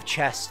kind of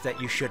chest that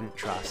you shouldn't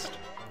trust.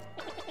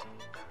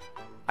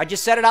 I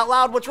just said it out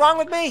loud, what's wrong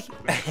with me?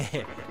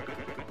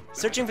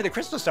 Searching for the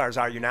crystal stars,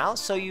 are you now?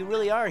 So you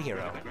really are a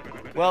hero.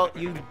 Well,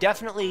 you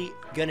definitely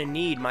gonna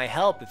need my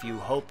help if you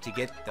hope to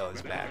get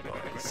those bad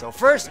boys. So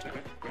first,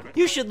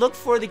 you should look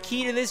for the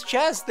key to this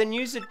chest, then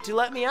use it to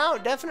let me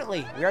out,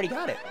 definitely. We already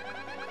got it.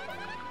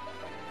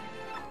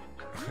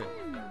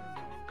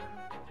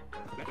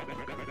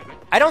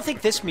 I don't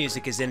think this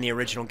music is in the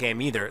original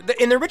game either.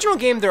 In the original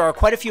game, there are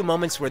quite a few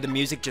moments where the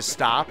music just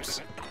stops,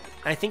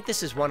 and I think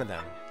this is one of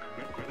them.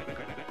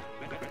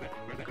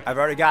 I've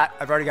already got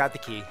the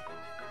key.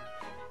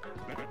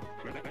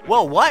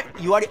 Whoa, what?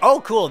 You already...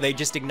 Oh, cool. They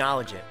just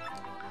acknowledge it.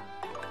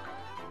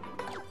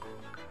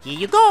 Here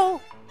you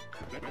go.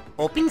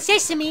 Open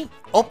sesame,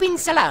 open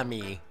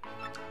salami.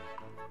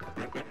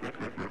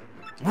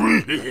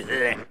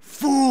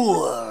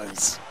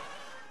 Fools!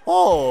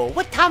 Oh,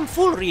 what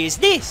tomfoolery is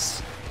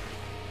this?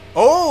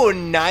 Oh,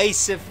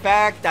 nice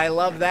effect. I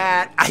love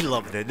that. I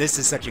love that. This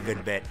is such a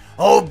good bit.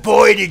 Oh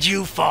boy, did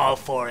you fall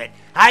for it.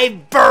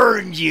 I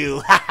burned you.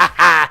 Ha ha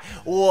ha.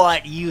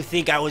 What, you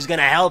think I was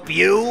gonna help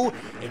you?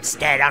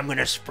 Instead, I'm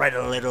gonna spread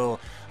a little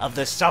of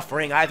the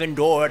suffering I've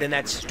endured in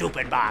that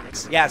stupid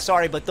box. Yeah,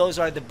 sorry, but those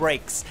are the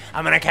breaks.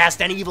 I'm gonna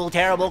cast an evil,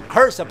 terrible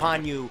curse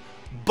upon you.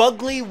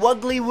 Bugly,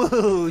 wuggly,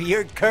 woo,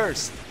 you're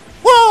cursed.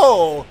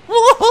 Whoa!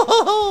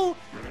 Whoa!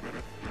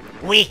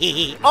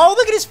 Wee! Oh,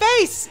 look at his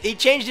face! He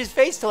changed his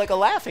face to like a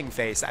laughing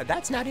face.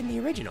 That's not in the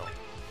original.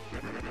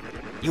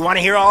 You want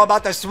to hear all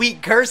about the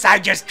sweet curse I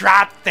just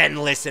dropped? Then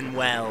listen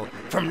well.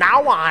 From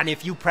now on,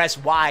 if you press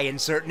Y in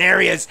certain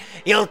areas,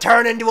 you'll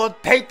turn into a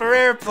paper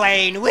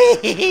airplane.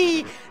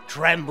 Wee!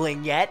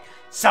 Trembling yet,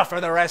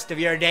 suffer the rest of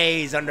your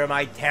days under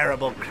my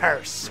terrible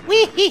curse.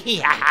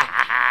 Wee!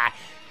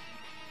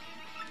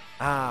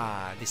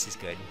 Ah, this is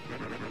good.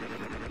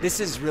 This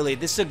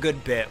is a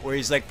good bit where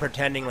he's like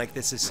pretending like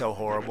this is so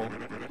horrible.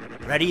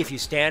 Ready? If you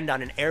stand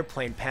on an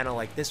airplane panel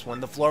like this one,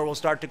 the floor will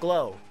start to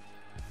glow.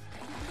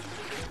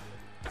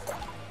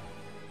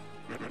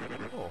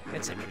 Oh,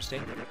 that's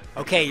interesting.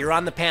 Okay, you're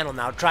on the panel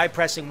now. Try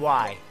pressing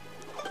Y.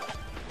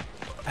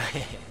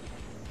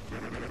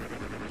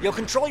 You'll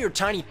control your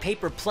tiny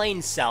paper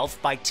plane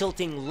self by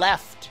tilting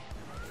left,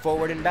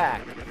 forward, and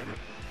back.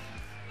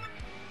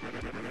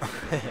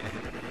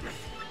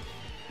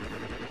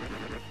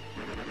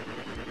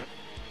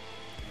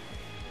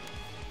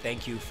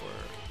 Thank you for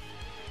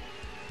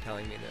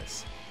telling me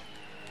this.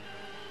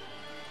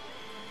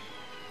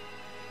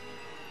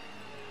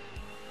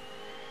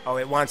 Oh,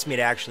 it wants me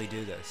to actually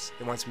do this.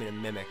 It wants me to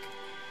mimic.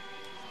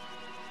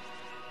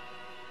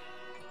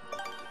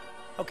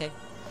 Okay.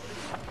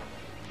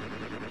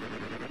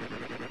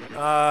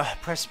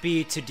 Press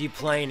B to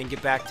deplane and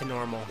get back to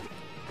normal.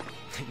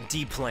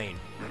 Deplane.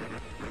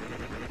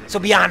 So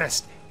be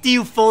honest, do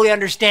you fully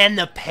understand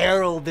the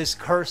peril this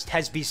curse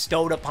has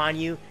bestowed upon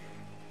you?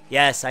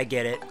 Yes, I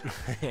get it.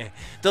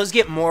 Those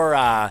get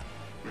more,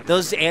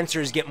 those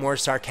answers get more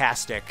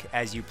sarcastic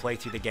as you play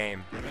through the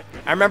game.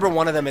 I remember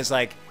one of them is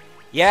like,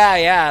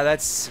 yeah,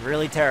 that's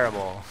really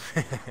terrible.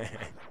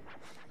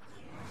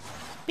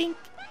 Bink.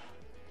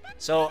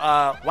 So,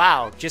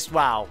 wow, just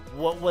wow.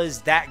 What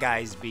was that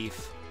guy's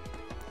beef?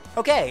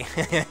 Okay.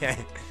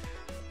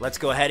 Let's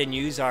go ahead and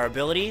use our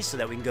abilities so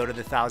that we can go to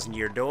the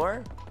 1,000-year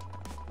door.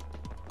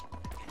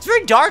 It's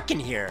very dark in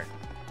here.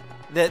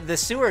 The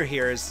sewer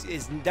here is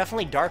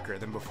definitely darker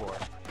than before.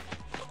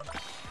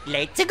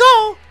 Let's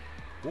go!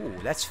 Ooh,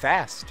 that's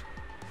fast.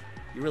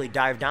 You really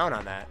dive down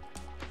on that.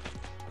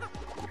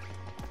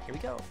 Here we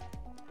go.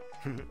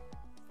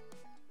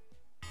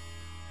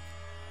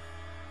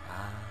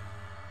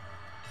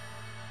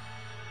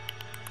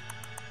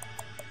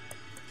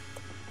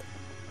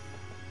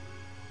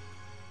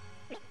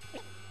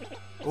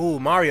 Ooh,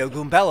 Mario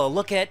Goombello,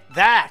 look at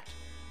that!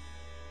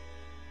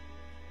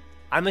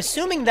 I'm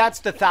assuming that's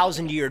the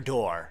 1,000-year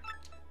door.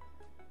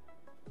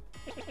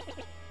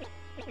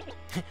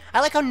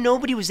 I like how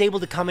nobody was able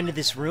to come into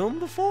this room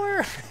before.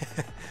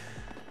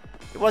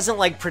 It wasn't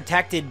like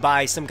protected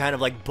by some kind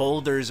of like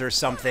boulders or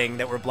something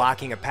that were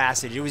blocking a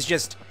passage. It was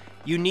just,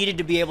 you needed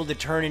to be able to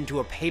turn into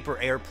a paper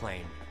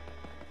airplane.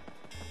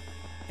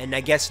 And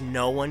I guess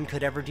no one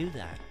could ever do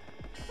that.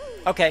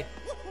 Okay.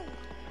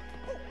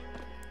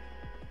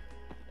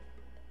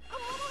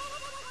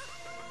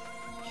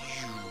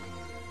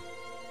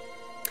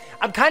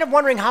 I'm kind of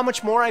wondering how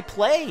much more I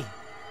play.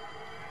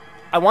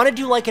 I want to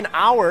do like an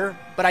hour,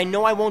 but I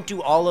know I won't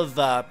do all of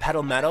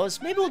Petal Meadows.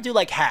 Maybe we'll do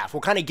like half.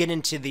 We'll kind of get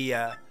into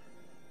the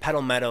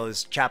Petal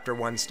Meadows Chapter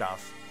 1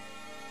 stuff.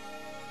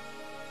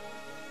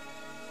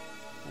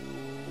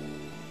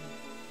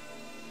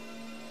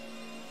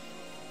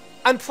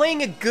 I'm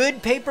playing a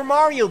good Paper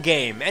Mario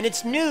game, and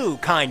it's new,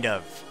 kind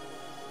of.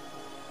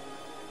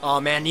 Oh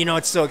man, you know,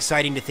 it's so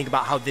exciting to think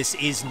about how this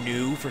is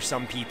new for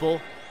some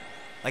people.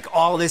 Like,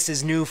 all this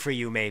is new for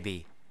you,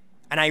 maybe.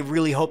 And I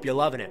really hope you're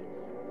loving it.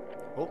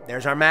 Oh,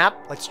 there's our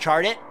map. Let's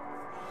chart it.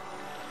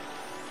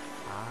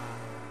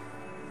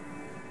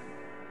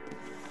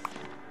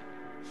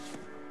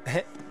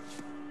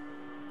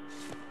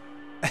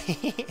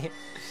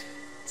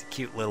 It's a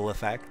cute little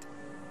effect.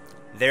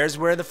 There's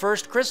where the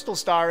first crystal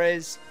star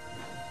is.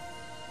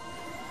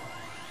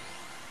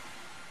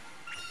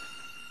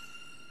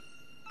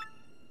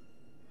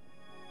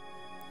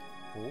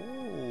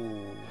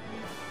 Ooh.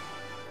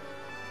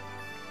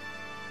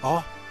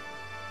 Oh.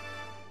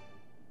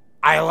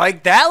 I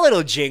like that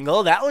little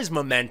jingle. That was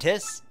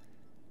momentous.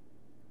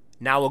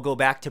 Now we'll go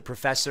back to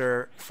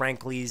Professor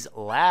Frankly's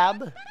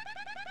lab.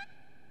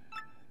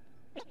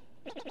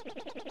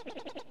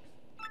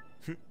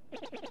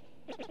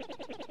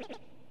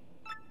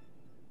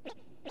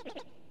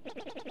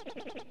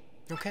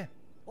 Okay.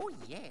 Oh,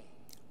 yeah.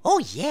 Oh,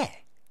 yeah.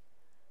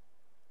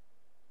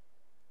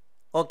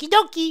 Okie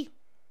dokie.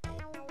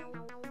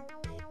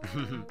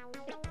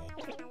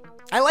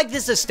 I like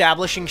this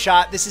establishing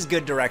shot. This is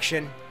good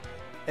direction.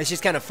 It's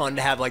just kind of fun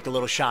to have like the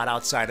little shot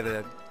outside of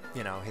the,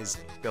 you know, his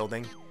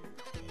building.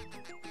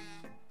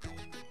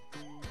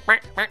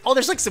 Oh,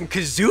 there's like some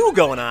kazoo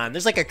going on.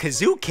 There's like a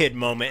Kazoo Kid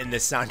moment in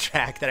this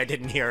soundtrack that I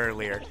didn't hear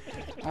earlier.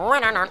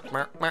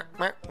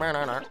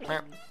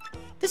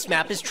 This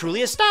map is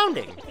truly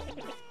astounding.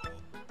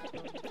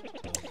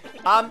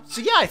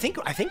 So yeah, I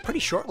think pretty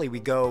shortly we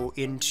go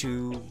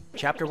into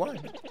Chapter 1.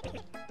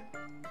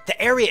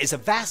 The area is a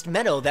vast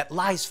meadow that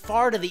lies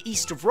far to the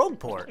east of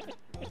Rogueport.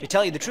 To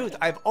tell you the truth,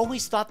 I've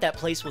always thought that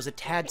place was a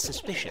tad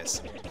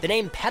suspicious. The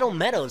name Petal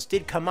Meadows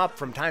did come up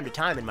from time to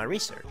time in my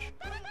research.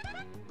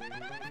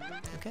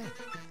 Okay.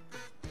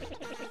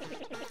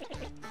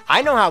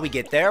 I know how we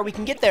get there. We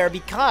can get there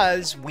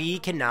because we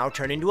can now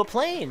turn into a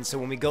plane. So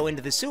when we go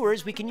into the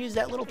sewers, we can use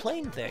that little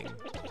plane thing.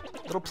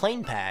 Little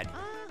plane pad.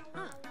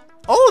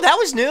 Oh, that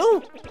was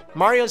new!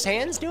 Mario's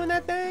hands doing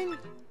that thing?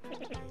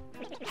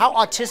 How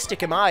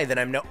autistic am I that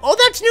I'm no- Oh,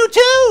 that's new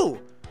too!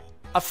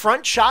 A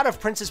front shot of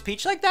Princess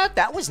Peach like that?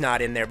 That was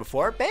not in there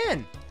before.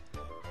 Man,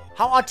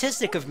 how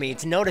autistic of me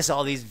to notice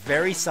all these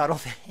very subtle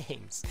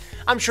things.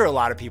 I'm sure a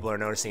lot of people are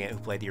noticing it who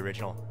played the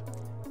original.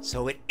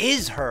 So it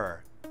is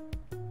her.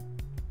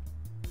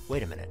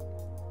 Wait a minute.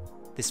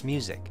 This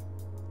music.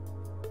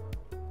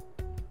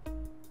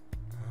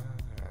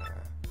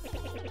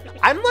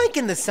 I'm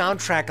liking the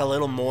soundtrack a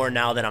little more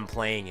now that I'm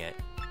playing it.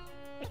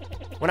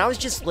 When I was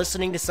just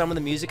listening to some of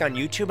the music on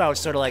YouTube, I was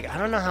sort of like, I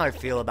don't know how I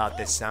feel about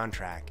this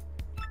soundtrack.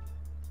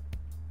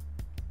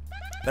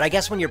 But I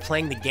guess when you're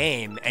playing the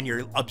game and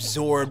you're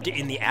absorbed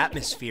in the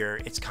atmosphere,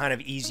 it's kind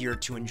of easier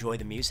to enjoy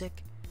the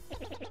music.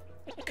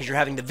 Because you're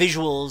having the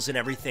visuals and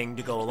everything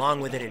to go along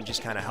with it, and it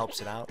just kind of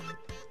helps it out.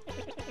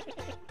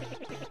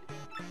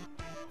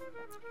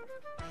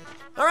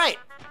 Alright,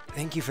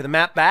 thank you for the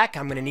map back.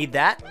 I'm going to need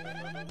that.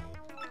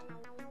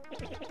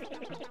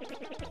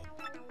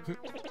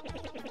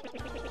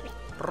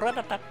 I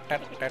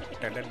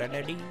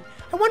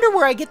wonder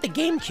where I get the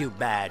GameCube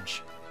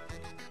badge.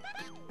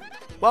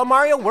 Well,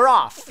 Mario, we're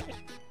off.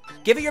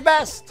 Give it your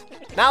best.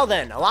 Now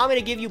then, allow me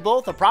to give you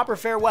both a proper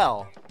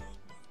farewell.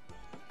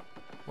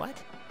 What?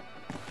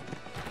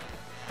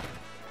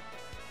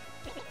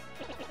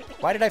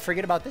 Why did I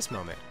forget about this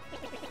moment?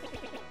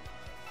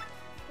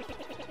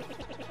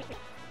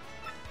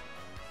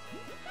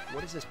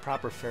 What is this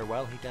proper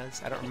farewell he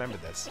does? I don't remember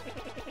this.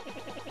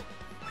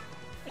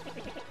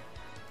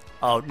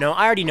 Oh, no,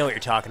 I already know what you're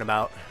talking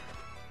about.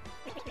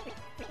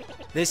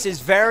 This is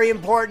very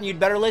important. You'd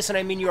better listen.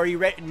 I mean, are you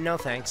ready? No,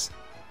 thanks.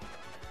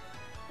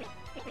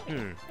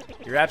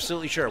 You're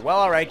absolutely sure. Well,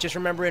 all right. Just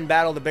remember, in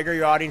battle, the bigger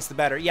your audience, the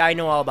better. Yeah, I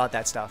know all about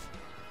that stuff.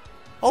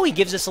 Oh, he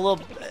gives us a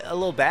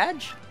little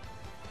badge?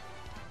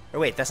 Or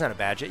wait, that's not a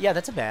badge. Yeah,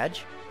 that's a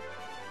badge.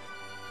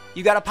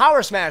 You got a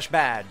Power Smash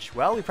badge.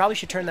 Well, we probably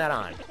should turn that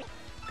on.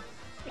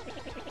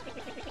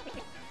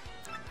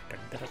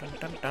 Dun,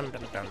 dun, dun,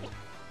 dun, dun.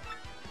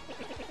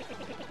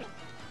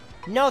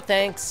 No,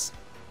 thanks.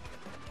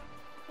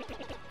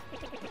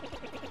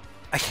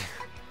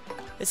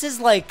 This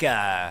is like,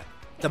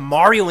 the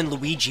Mario and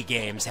Luigi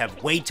games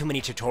have way too many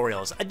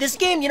tutorials. This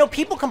game, you know,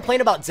 people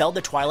complain about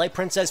Zelda Twilight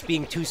Princess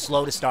being too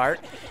slow to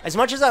start. As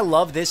much as I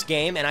love this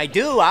game, and I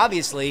do,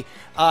 obviously,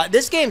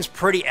 this game's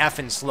pretty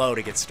effing slow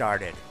to get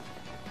started.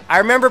 I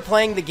remember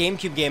playing the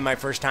GameCube game my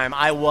first time.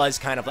 I was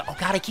kind of like, oh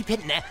god, I keep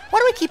hitting X. Why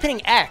do I keep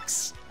hitting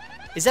X?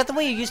 Is that the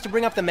way you used to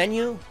bring up the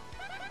menu?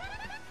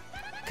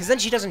 Because then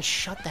she doesn't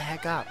shut the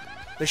heck up.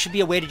 There should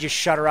be a way to just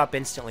shut her up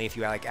instantly if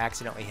you, like,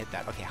 accidentally hit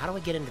that. Okay, how do I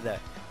get into the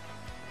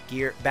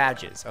gear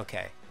badges?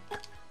 Okay.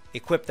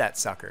 Equip that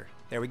sucker.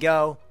 There we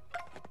go.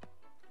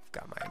 I've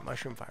got my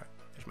mushroom fire.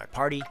 There's my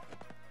party.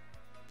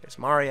 There's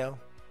Mario.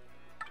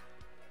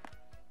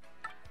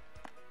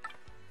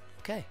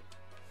 Okay.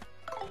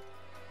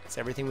 That's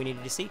everything we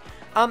needed to see.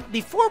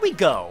 Before we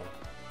go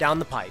down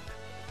the pipe,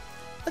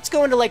 let's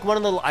go into, like, one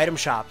of the little item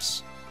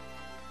shops.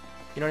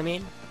 You know what I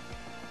mean?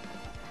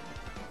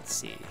 Let's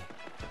see.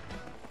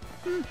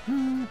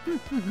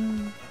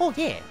 Oh,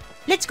 yeah.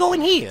 Let's go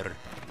in here.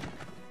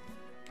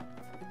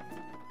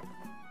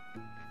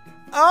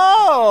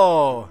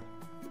 Oh!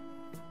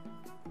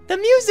 The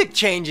music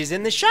changes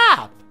in the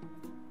shop.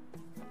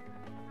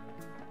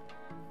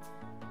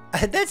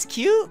 That's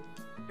cute.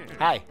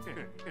 Hi.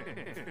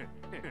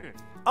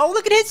 Oh,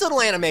 look at his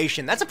little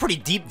animation. That's a pretty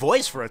deep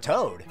voice for a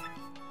toad.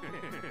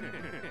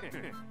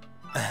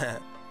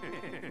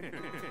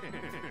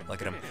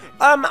 Look at him.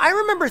 I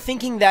remember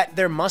thinking that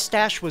their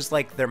mustache was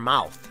like their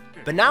mouth,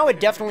 but now it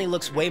definitely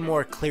looks way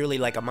more clearly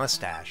like a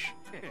mustache.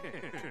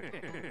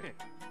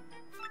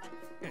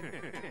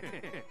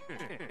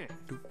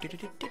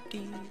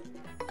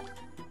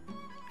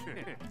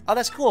 Oh,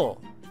 that's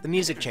cool. The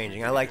music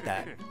changing. I like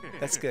that.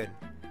 That's good.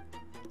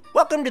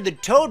 Welcome to the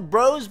Toad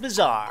Bros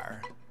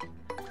Bazaar.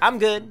 I'm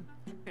good.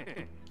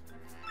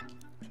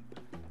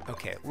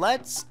 Okay,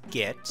 let's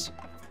get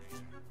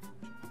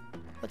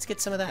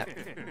some of that.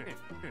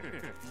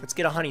 Let's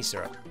get a honey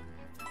syrup.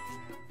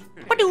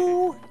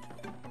 Badoo!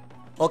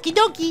 Okie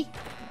dokie.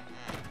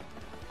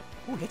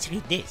 Ooh, let's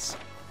read this.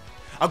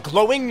 A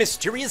glowing,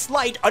 mysterious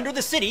light under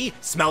the city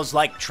smells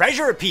like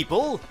treasure,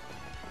 people.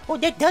 Oh,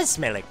 that does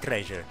smell like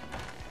treasure.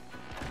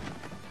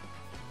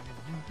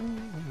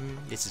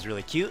 This is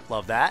really cute.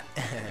 Love that.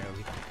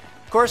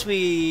 Of course,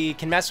 we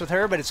can mess with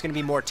her, but it's going to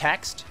be more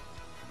text.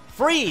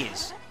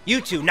 Freeze! You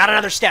two, not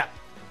another step.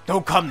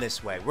 Don't come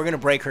this way. We're going to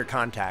break her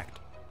contact.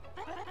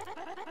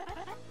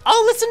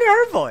 Oh, listen to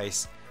her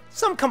voice.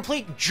 Some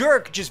complete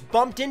jerk just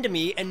bumped into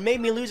me and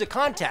made me lose a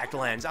contact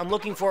lens. I'm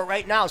looking for it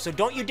right now, so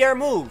don't you dare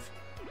move.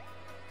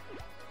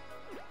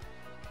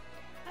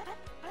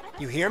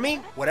 You hear me?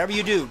 Whatever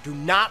you do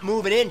not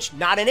move an inch.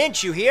 Not an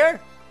inch, you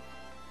hear?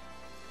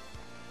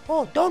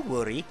 Oh, don't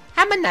worry.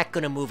 I'm not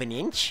gonna move an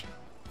inch.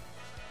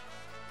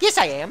 Yes,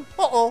 I am.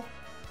 Uh-oh.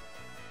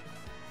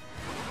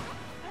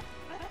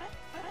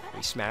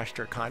 We smashed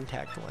her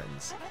contact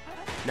lens.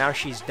 Now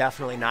she's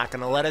definitely not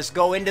gonna let us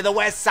go into the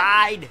west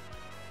side.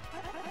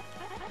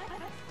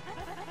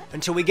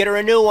 Until we get her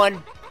a new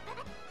one.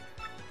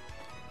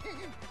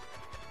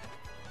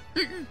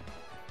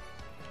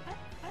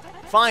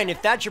 Fine,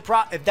 if that's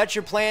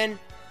your plan,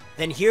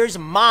 then here's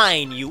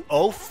mine, you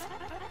oaf.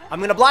 I'm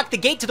gonna block the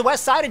gate to the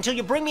west side until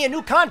you bring me a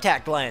new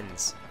contact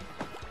lens.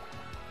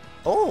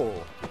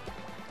 Oh.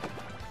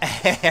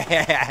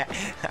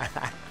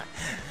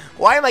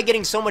 Why am I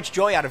getting so much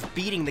joy out of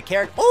beating the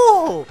character?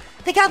 Oh,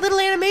 they got little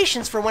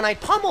animations for when I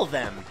pummel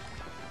them.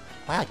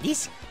 Wow,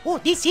 this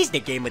is the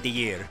game of the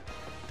year.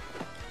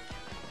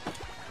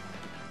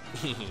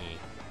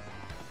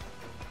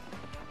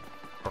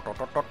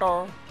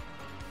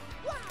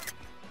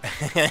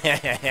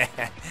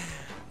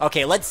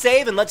 Okay, let's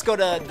save and let's go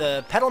to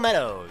the Petal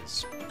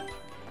Meadows.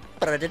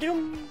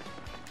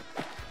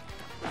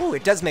 Ooh,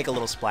 it does make a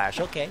little splash.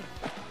 Okay.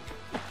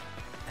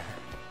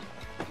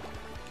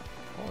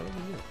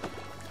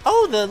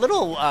 Oh, the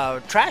little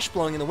trash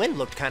blowing in the wind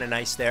looked kind of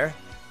nice there.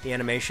 The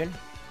animation.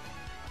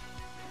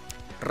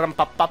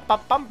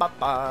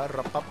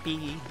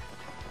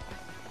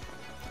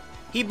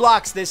 He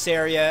blocks this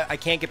area. I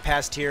can't get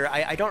past here.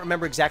 I don't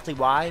remember exactly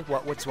why.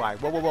 What's why?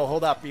 Whoa, whoa, whoa,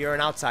 hold up. You're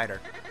an outsider.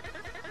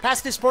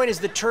 Past this point is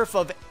the turf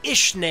of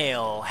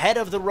Ishnail, head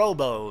of the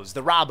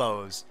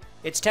Robos.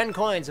 It's 10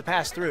 coins to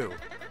pass through.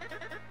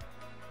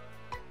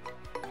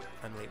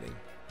 I'm leaving.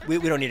 We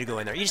don't need to go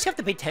in there. You just have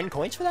to pay 10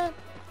 coins for that?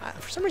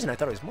 For some reason, I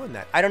thought it was more than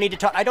that. I don't need to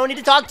talk. I don't need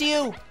to talk to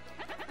you.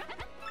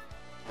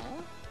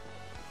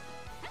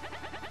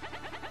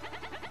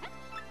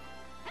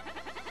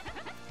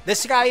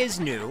 This guy is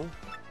new.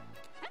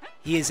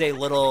 He is a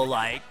little,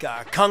 like,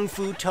 kung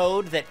fu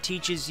toad that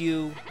teaches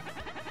you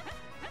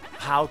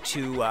how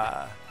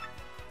to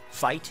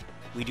fight.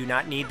 We do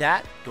not need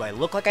that. Do I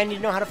look like I need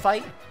to know how to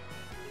fight?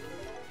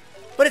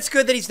 But it's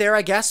good that he's there,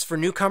 I guess, for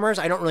newcomers.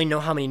 I don't really know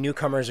how many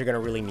newcomers are going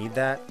to really need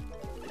that.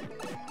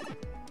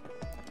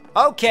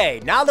 Okay,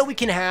 now that we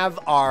can have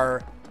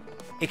our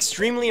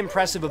extremely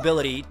impressive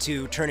ability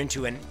to turn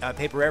into a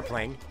paper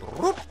airplane.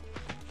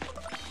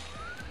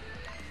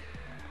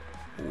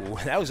 Ooh,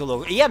 that was a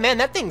little... Yeah, man,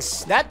 that thing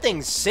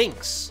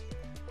sinks.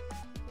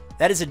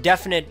 That is a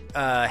definite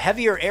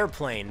heavier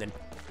airplane than...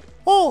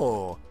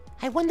 Oh,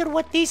 I wonder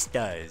what this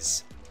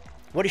does.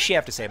 What does she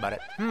have to say about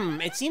it?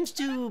 It seems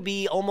to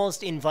be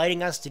almost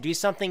inviting us to do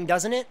something,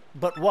 doesn't it?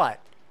 But what?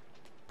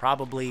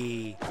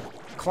 Probably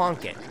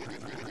clonk it.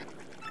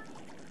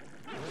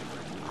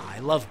 I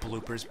love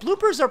bloopers.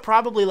 Bloopers are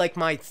probably like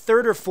my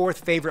third or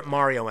fourth favorite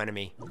Mario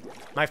enemy.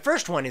 My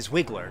first one is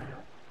Wiggler.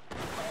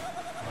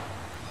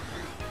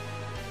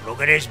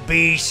 Look at this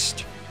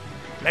beast.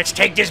 Let's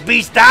take this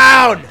beast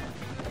down.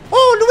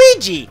 Oh,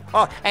 Luigi!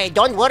 Oh, hey,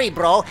 don't worry,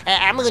 bro.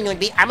 I'm gonna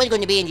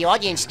be in the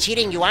audience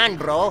cheering you on,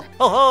 bro.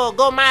 Ho ho,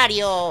 go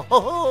Mario!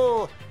 Ho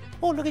ho!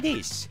 Oh, look at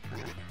this.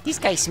 This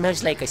guy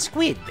smells like a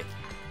squid.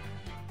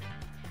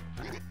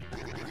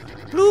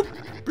 Bloop,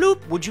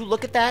 bloop. Would you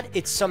look at that?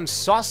 It's some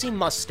saucy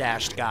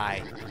mustached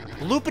guy.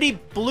 Bloopity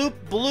bloop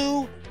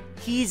blue.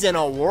 He's in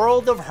a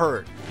world of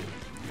hurt.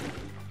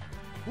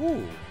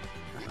 Ooh.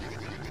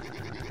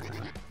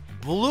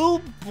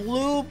 Bloop,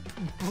 bloop,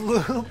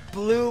 bloop,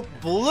 bloop,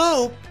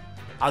 bloop.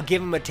 I'll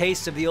give him a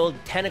taste of the old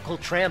tentacle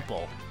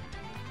trample.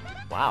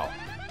 Wow.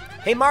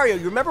 Hey Mario,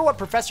 you remember what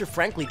Professor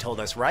Frankly told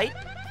us, right?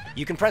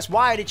 You can press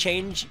Y to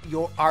change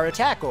our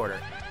attack order.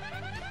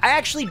 I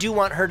actually do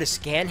want her to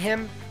scan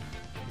him,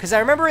 because I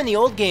remember in the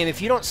old game,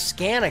 if you don't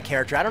scan a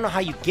character, I don't know how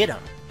you get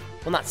him.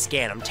 Well, not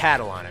scan him,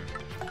 tattle on him.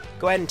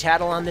 Go ahead and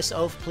tattle on this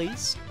oaf,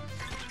 please.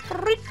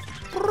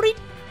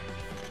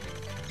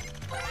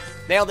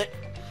 Nailed it.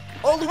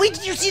 Oh, Luigi,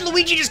 did you see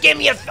Luigi just gave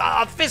me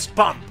a fist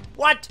pump?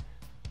 What?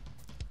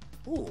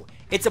 Ooh,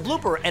 it's a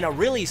blooper and a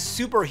really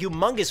super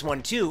humongous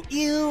one, too.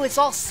 Ew, it's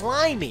all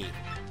slimy.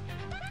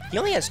 He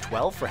only has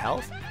 12 for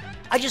health?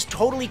 I just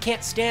totally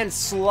can't stand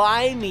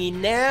slimy,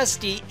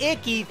 nasty,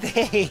 icky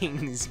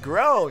things.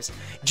 Gross.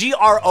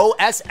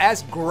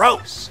 Gross.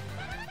 Gross.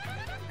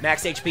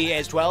 Max HP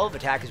is 12,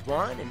 attack is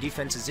 1, and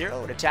defense is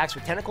 0. It attacks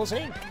with tentacles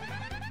and ink.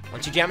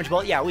 Once you damage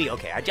bullet, yeah,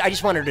 okay. I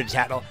just wanted to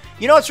tattle.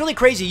 You know, it's really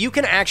crazy. You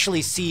can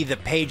actually see the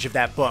page of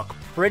that book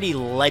pretty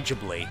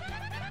legibly.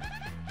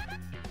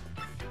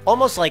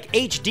 Almost like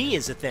HD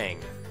is a thing.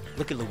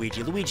 Look at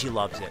Luigi. Luigi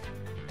loves it.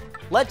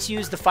 Let's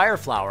use the fire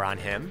flower on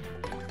him.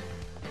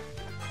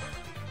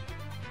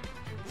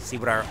 See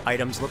what our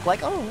items look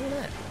like. Oh, look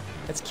at that.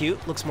 That's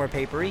cute. Looks more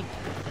papery.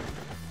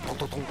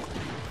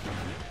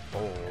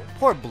 Oh,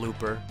 poor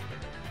blooper.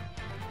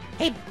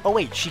 Hey, oh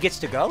wait, she gets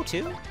to go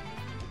too?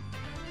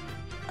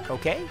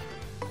 Okay.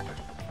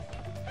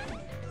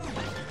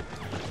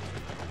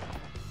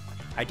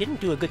 I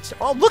didn't do a good...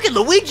 Oh, look at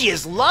Luigi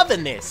is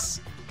loving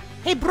this.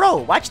 Hey, bro,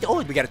 watch the...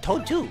 Oh, we got a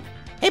toad, too.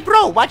 Hey,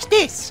 bro, watch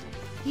this.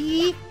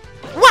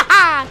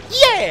 Waha!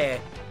 Yeah!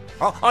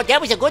 Oh,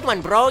 that was a good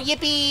one, bro.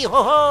 Yippee!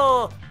 Ho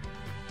ho!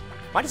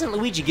 Why doesn't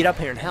Luigi get up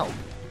here and help?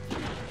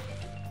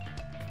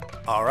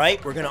 All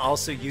right, we're going to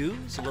also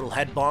use a little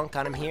head bonk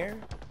on him here.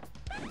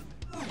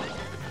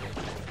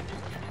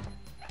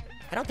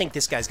 I don't think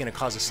this guy's going to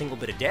cause a single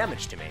bit of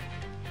damage to me.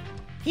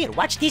 Here,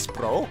 watch this,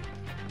 bro.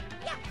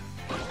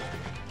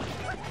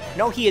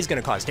 No, he is going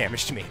to cause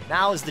damage to me.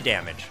 Now is the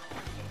damage.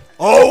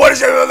 Oh, what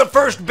is it? The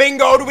first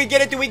bingo. Do we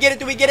get it? Do we get it?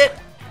 Do we get it?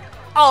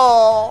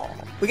 Oh,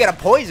 we got a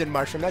poison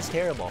mushroom. That's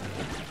terrible.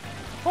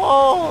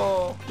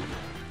 Oh.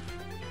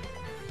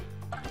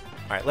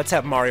 All right, let's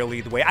have Mario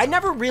lead the way. I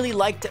never really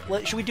liked it.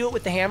 Should we do it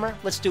with the hammer?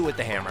 Let's do it with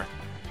the hammer.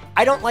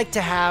 I don't like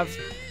to have...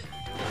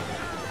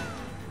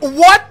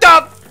 What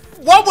the...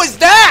 What was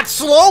that?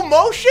 Slow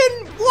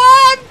motion?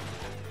 What?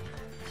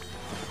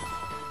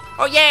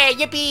 Oh yeah,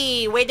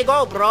 yippee! Way to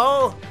go,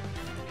 bro.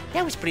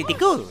 That was pretty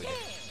good.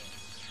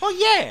 Oh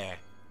yeah.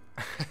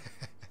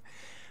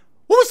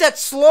 What was that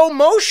slow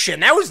motion?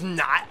 That was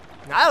not...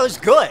 That was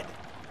good.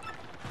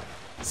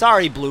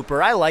 Sorry,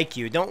 Blooper. I like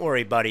you. Don't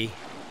worry, buddy.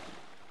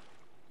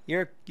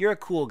 You're a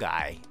cool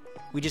guy.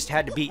 We just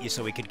had to beat you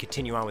so we could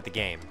continue on with the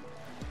game.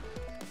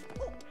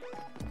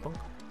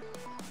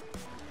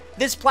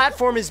 This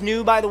platform is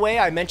new, by the way.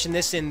 I mentioned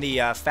this in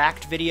the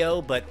fact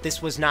video, but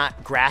this was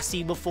not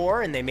grassy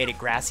before, and they made it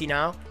grassy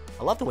now.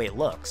 I love the way it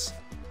looks.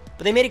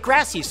 But they made it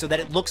grassy so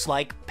that it looks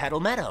like Petal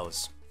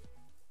Meadows.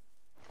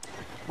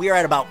 We are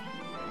at about...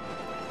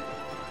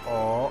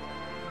 Oh,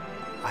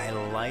 I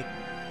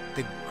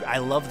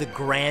love the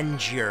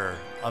grandeur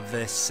of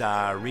this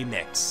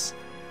remix.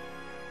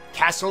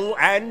 Castle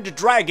and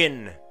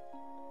Dragon.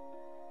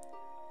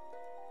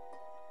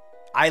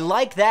 I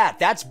like that.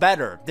 That's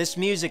better. This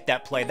music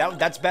that played,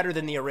 that's better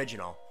than the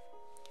original.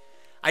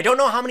 I don't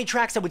know how many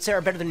tracks I would say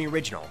are better than the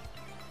original.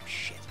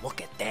 Shit,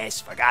 look at this,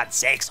 for God's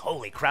sakes.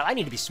 Holy crap. I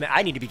need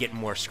to be getting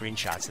more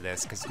screenshots of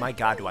this, because my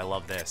God, do I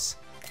love this.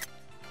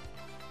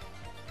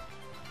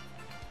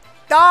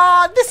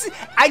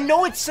 I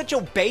know it's such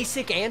a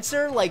basic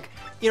answer. Like,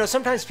 you know,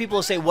 sometimes people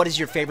will say, what is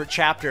your favorite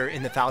chapter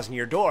in the Thousand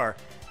Year Door?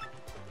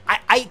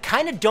 I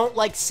kind of don't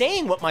like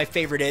saying what my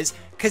favorite is,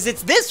 because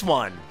it's this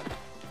one.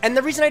 And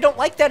the reason I don't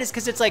like that is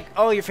because it's like,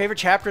 oh, your favorite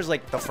chapter is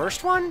like the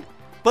first one?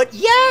 But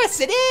yes,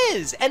 it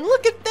is! And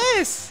look at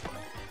this!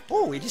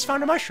 Oh, we just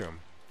found a mushroom.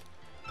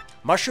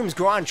 Mushrooms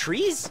grow on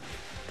trees?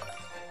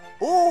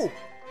 Oh!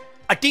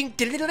 A ding,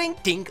 ding, ding, ding,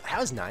 ding. That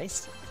was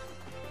nice.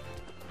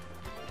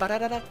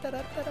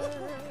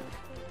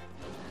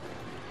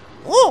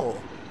 Oh!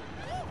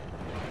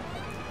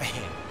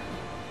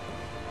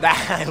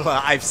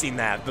 I've seen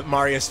that, but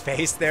Mario's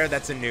face there,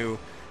 that's a new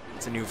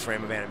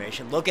frame of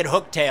animation. Look at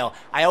Hooktail.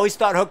 I always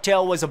thought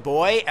Hooktail was a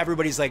boy.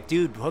 Everybody's like,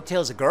 dude,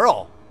 Hooktail's a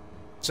girl.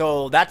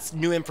 So that's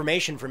new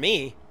information for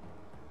me.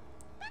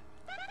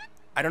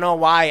 I don't know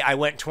why I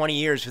went 20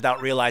 years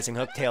without realizing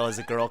Hooktail is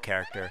a girl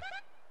character.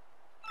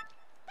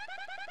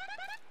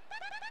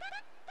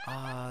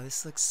 Oh,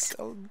 this looks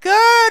so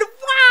good.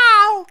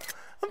 Wow!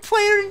 I'm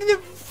playing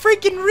the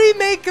freaking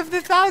remake of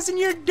the Thousand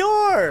Year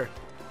Door.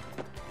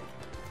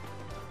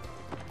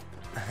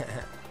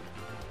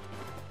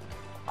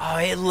 Oh,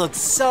 it looks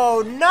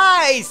so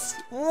nice!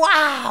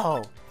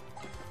 Wow!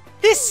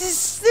 This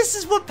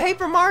is what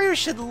Paper Mario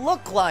should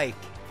look like.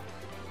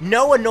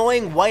 No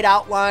annoying white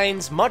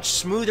outlines, much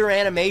smoother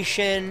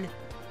animation.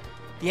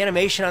 The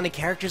animation on the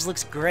characters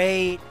looks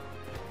great.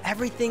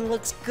 Everything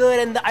looks good,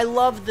 and I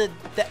love the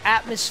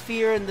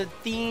atmosphere and the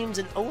themes.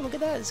 And oh, look at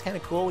that! It's kind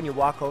of cool when you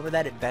walk over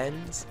that; it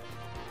bends.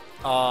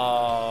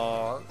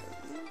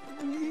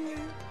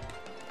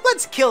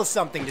 Let's kill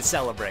something to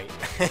celebrate.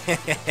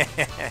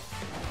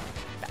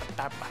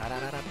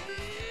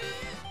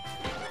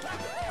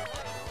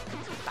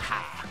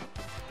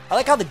 I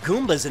like how the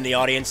Goombas in the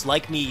audience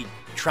like me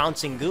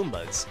trouncing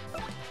Goombas.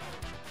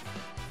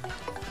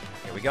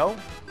 Here we go.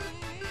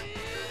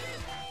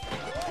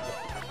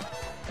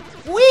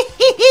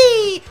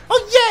 Wee-hee-hee!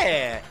 Oh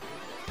yeah!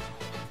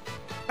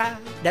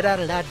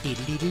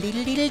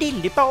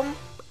 Ba-da-da-da-da-dee-dee-dee-dee-dee-dee-dee-boom.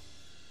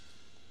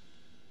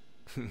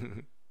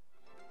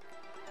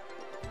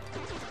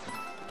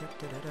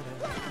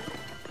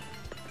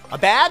 A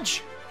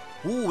badge?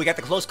 Ooh, we got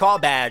the close call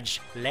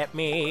badge. Let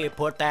me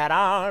put that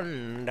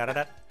on.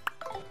 Da-da-da.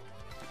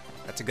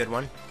 That's a good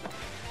one.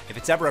 If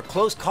it's ever a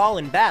close call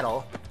in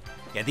battle...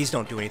 Yeah, these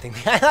don't do anything.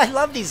 I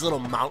love these little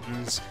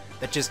mountains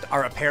that just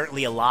are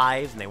apparently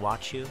alive and they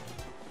watch you.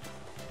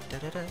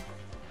 Da-da-da.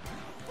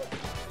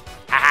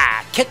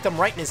 Ah! Kicked him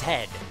right in his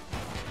head.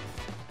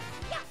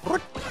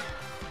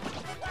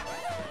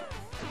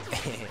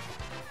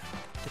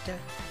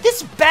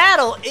 This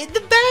battle,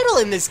 the battle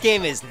in this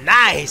game is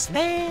nice,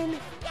 man.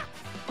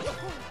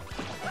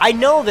 I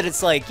know that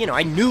it's like, you know,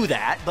 I knew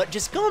that, but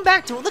just going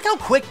back to it, look how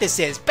quick this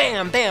is.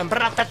 Bam, bam,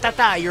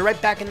 bra-ta-ta-ta. You're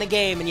right back in the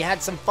game and you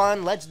had some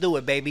fun. Let's do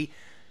it, baby.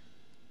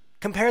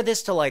 Compare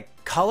this to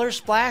like Color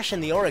Splash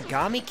and the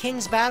Origami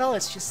Kings battle.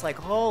 It's just like,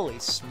 holy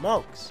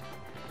smokes.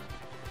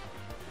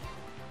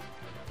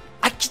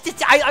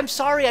 I'm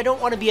sorry, I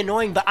don't want to be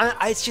annoying, but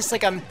it's just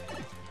like I'm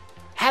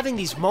having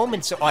these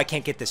moments. Oh, I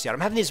can't get this yet.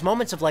 I'm having these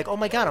moments of like, oh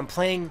my god, I'm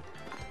playing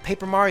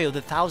Paper Mario: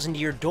 The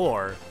Thousand-Year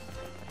Door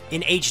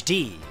in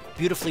HD,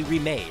 beautifully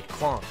remade.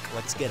 Clonk,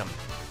 let's get him.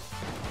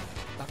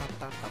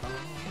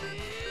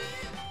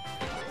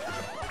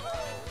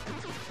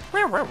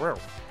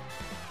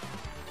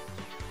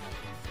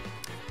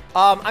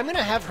 I'm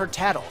gonna have her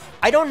tattle.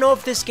 I don't know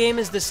if this game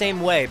is the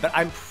same way, but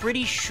I'm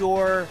pretty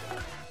sure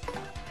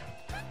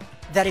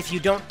that if you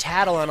don't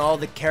tattle on all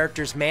the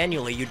characters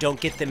manually, you don't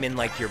get them in,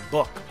 like, your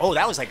book. Oh,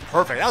 that was, like,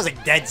 perfect. That was,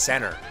 like, dead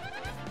center.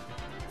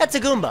 That's a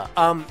Goomba.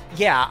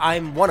 Yeah,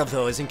 I'm one of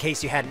those, in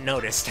case you hadn't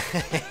noticed.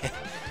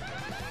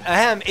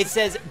 It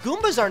says,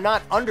 Goombas are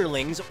not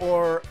underlings,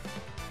 or...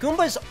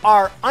 Goombas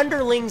are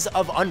underlings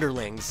of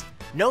underlings.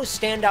 No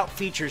standout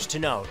features to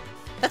note.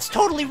 That's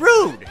totally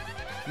rude!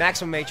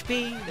 Maximum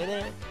HP.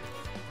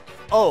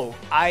 Oh,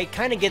 I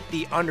kind of get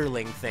the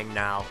underling thing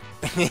now.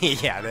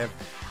 Yeah, they're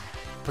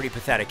pretty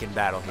pathetic in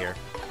battle here.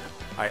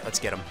 Alright, let's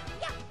get him.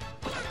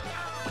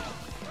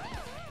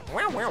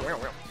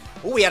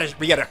 Ooh, we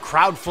had a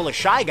crowd full of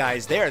shy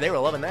guys there. They were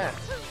loving that.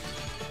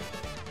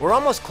 We're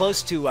almost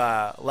close to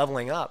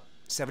leveling up.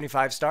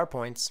 75 star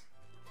points.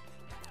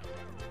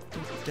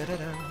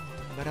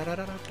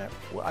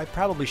 Well, I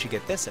probably should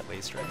get this at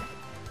least, right?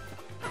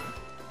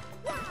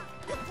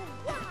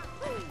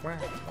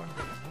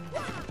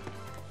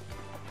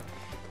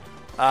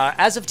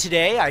 As of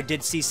today, I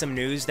did see some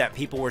news that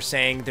people were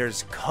saying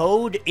there's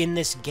code in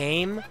this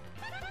game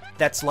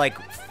that's like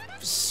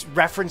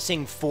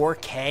referencing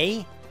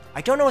 4K.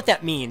 I don't know what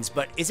that means,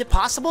 but is it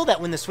possible that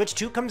when the Switch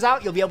 2 comes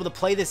out, you'll be able to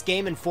play this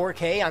game in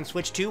 4K on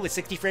Switch 2 with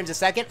 60 frames a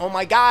second? Oh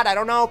my god, I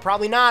don't know,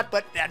 probably not,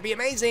 but that'd be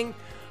amazing.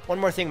 One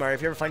more thing, Mario,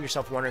 if you ever find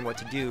yourself wondering what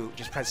to do,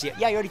 just press the...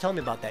 Yeah, you already told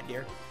me about that,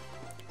 dear.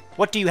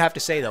 What do you have to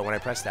say, though, when I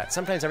press that?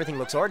 Sometimes everything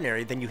looks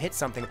ordinary, then you hit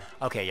something...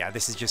 Okay, yeah,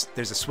 this is just...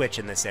 There's a switch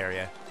in this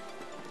area.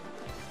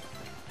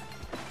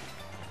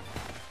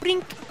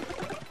 Brink!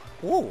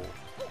 Ooh.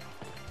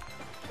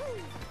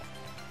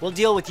 We'll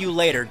deal with you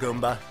later,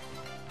 Goomba.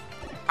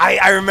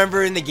 I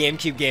remember in the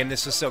GameCube game,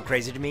 this was so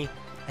crazy to me.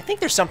 I think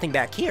there's something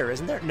back here,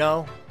 isn't there?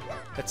 No.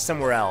 That's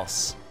somewhere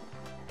else.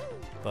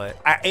 But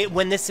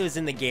when this was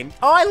in the game...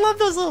 Oh, I love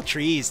those little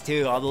trees,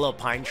 too. All the little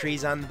pine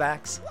trees on the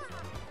backs.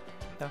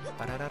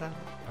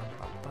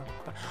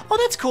 Oh,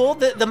 that's cool.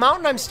 The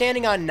mountain I'm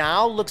standing on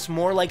now looks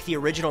more like the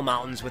original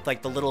mountains with,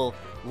 like, the little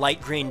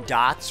light green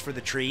dots for the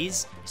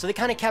trees. So they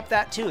kind of kept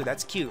that, too.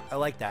 That's cute. I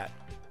like that.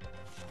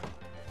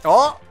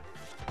 Oh!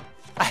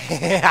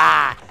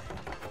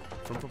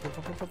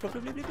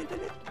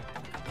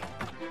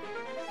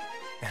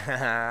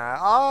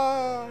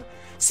 Oh!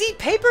 See,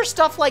 paper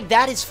stuff like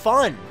that is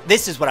fun.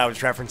 This is what I was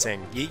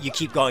referencing. You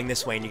keep going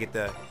this way and you get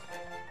the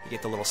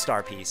little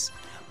star piece.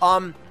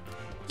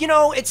 You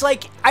know, it's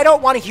like, I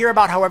don't want to hear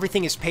about how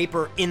everything is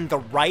paper in the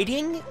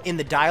writing, in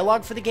the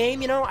dialogue for the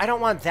game, you know? I don't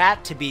want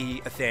that to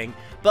be a thing.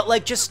 But,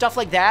 like, just stuff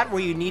like that,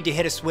 where you need to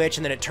hit a switch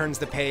and then it turns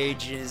the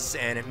pages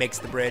and it makes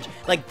the bridge.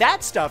 Like,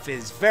 that stuff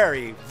is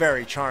very,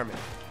 very charming.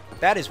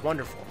 That is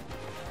wonderful.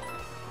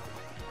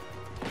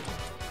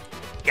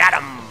 Got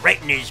him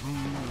right in his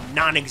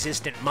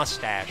non-existent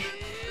mustache.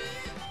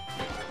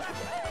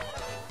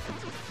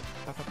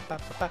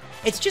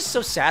 It's just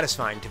so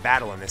satisfying to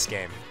battle in this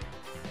game.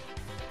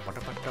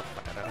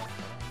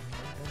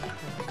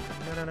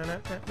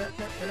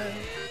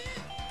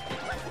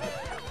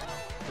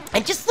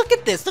 And just look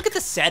at this. Look at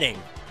the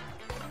setting.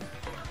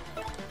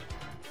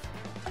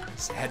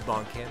 Just head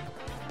bonk him.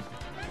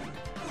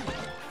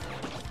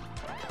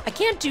 I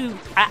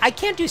I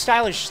can't do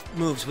stylish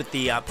moves with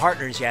the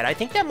partners yet. I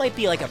think that might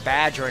be like a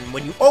badge, or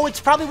when you, oh, it's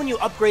probably when you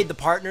upgrade the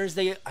partners.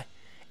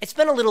 It's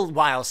been a little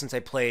while since I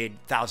played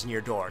Thousand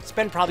Year Door. It's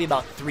been probably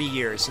about 3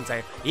 years since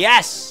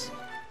yes,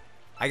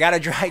 I got a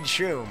dried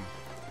shroom.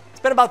 It's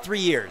been about 3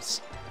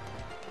 years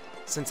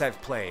since I've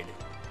played.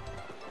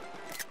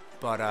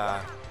 But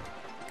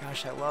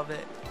gosh, I love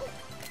it.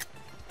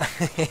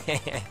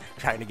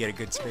 Trying to get a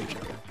good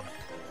screenshot.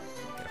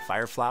 Get a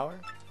fire flower.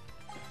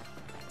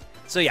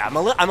 So yeah, I'm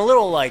a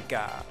little like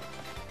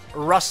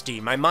rusty.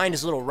 My mind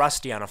is a little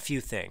rusty on a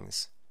few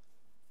things.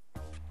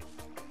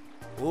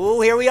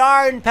 Ooh, here we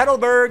are in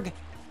Petalburg.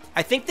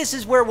 I think this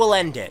is where we'll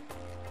end it.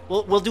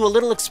 We'll do a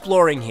little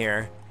exploring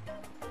here.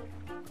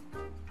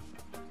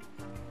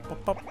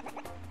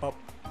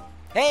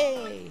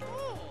 Hey!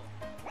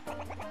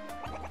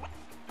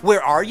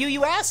 Where are you,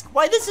 you ask?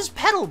 Why, this is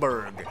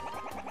Petalburg.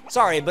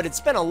 Sorry, but it's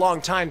been a long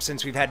time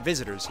since we've had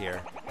visitors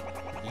here.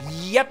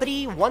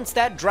 Yeppity, once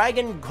that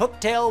dragon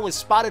hooktail was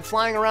spotted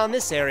flying around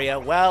this area,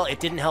 well, it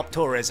didn't help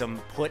tourism,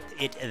 put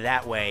it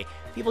that way.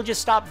 People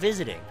just stopped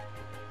visiting.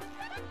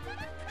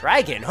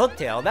 Dragon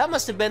hooktail? That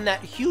must have been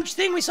that huge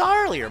thing we saw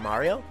earlier,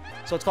 Mario.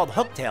 So it's called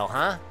hooktail,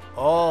 huh?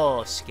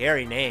 Oh,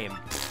 scary name.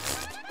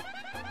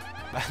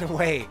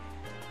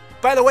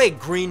 By the way,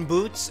 Green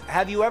Boots,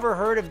 have you ever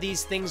heard of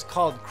these things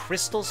called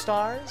crystal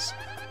stars?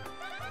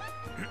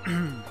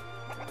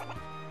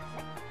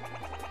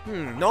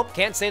 Nope,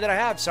 can't say that I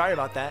have. Sorry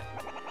about that.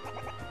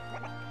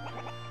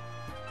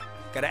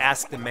 Gotta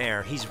ask the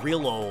mayor. He's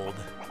real old.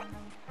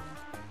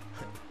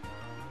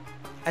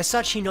 As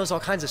such, he knows all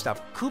kinds of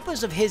stuff.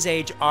 Koopas of his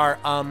age are,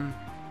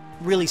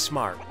 really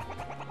smart.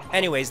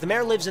 Anyways, the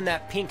mayor lives in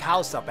that pink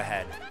house up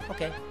ahead.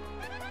 Okay.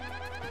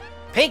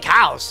 Pink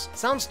house!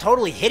 Sounds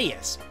totally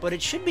hideous, but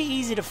it should be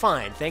easy to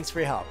find. Thanks for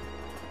your help.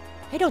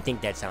 I don't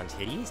think that sounds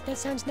hideous. That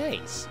sounds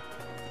nice.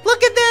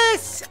 Look at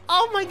this!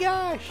 Oh my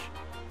gosh!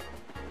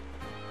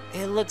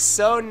 It looks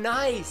so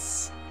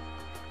nice.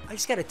 I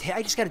just gotta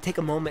take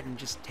a moment and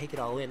just take it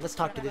all in. Let's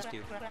talk to this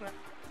dude.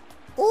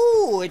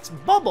 Ooh, it's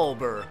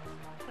Bubbleber.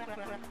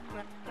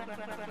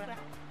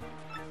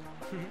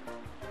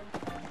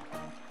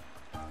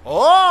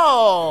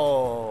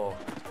 Oh!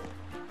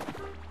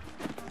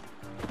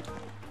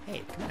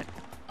 Hey, come on.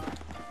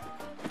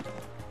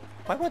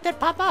 Why won't that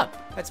pop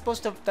up? That's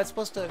supposed to...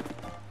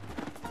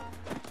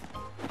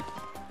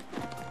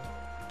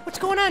 What's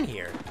going on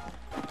here?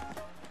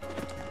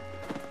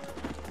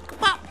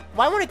 Wow,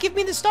 why won't it give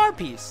me the star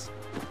piece?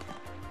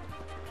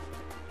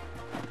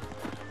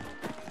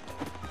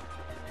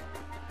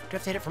 Do I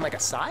have to hit it from like a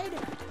side?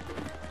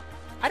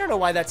 I don't know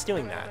why that's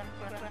doing that.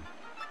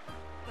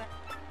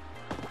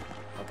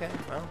 Okay,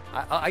 well,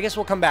 I guess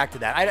we'll come back to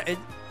that.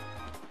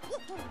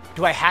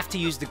 Do I have to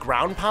use the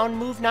ground pound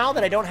move now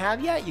that I don't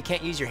have yet? You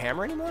can't use your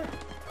hammer anymore?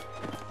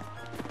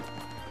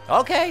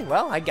 Okay,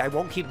 well, I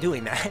won't keep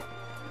doing that.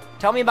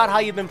 Tell me about how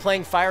you've been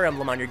playing Fire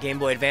Emblem on your Game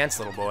Boy Advance,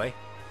 little boy.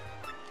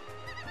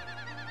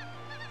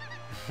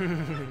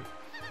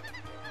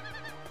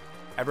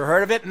 Ever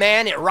heard of it?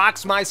 Man, it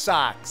rocks my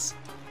socks.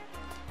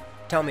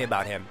 Tell me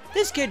about him.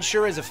 This kid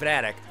sure is a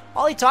fanatic.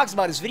 All he talks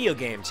about is video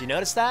games, you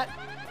notice that?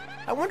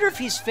 I wonder if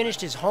he's finished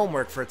his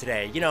homework for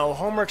today. You know,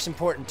 homework's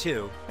important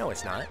too. No,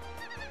 it's not.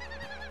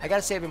 I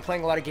gotta say, I've been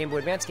playing a lot of Game Boy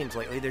Advance games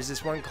lately. There's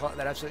this one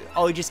that absolutely...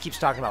 Oh, he just keeps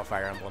talking about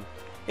Fire Emblem.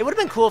 It would have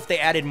been cool if they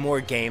added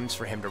more games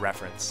for him to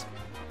reference.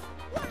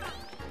 I'm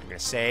gonna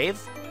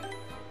save.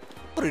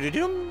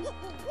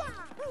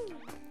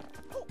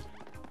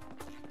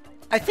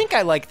 I think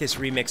I like this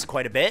remix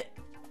quite a bit.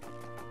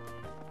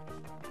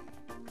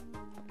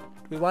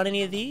 Do we want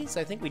any of these?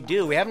 I think we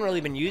do. We haven't really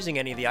been using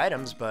any of the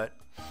items, but...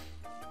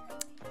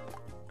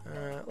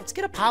 let's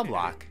get a POW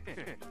block.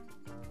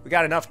 We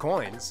got enough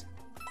coins.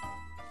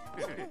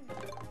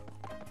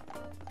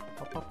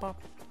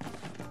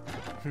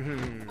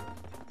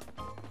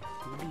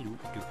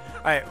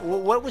 Alright,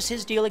 what was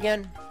his deal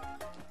again?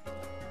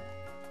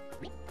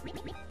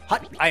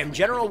 Hut, I am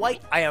General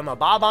White, I am a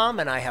Bob-omb,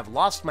 and I have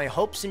lost my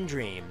hopes and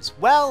dreams.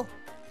 Well,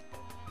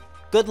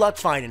 good luck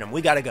finding them.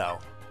 We gotta go.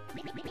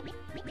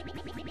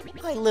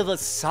 I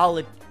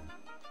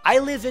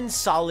live in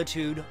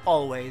solitude,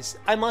 always.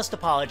 I must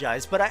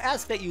apologize, but I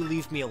ask that you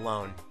leave me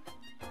alone.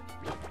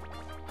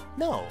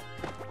 No.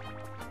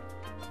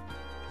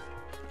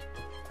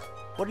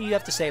 What do you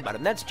have to say about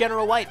him? That's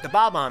General White, the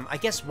Bob-omb. I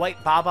guess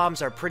white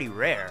Bob-ombs are pretty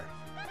rare.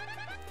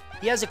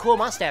 He has a cool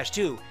mustache,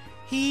 too.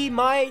 He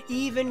might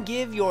even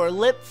give your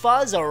lip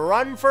fuzz a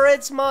run for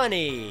its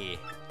money.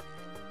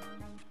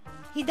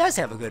 He does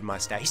have a good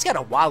mustache. He's got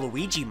a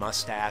Waluigi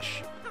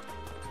mustache.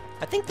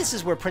 I think this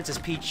is where Princess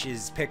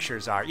Peach's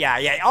pictures are.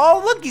 Yeah.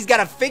 Oh, look, he's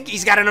got an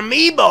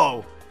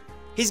amiibo.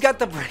 He's got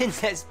the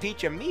Princess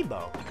Peach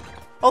amiibo.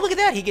 Oh, look at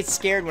that. He gets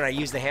scared when I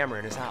use the hammer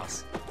in his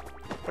house.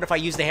 What if I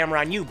use the hammer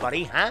on you,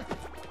 buddy, huh?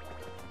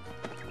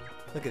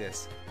 Look at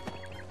this.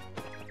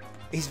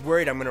 He's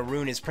worried I'm gonna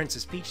ruin his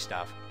Princess Peach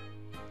stuff.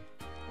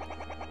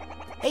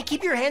 Hey,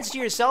 keep your hands to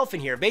yourself in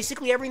here.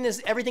 Basically,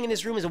 everything in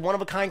this room is a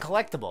one-of-a-kind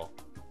collectible.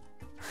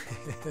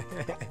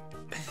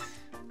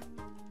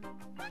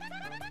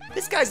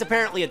 This guy's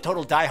apparently a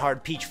total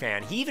diehard Peach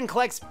fan. He even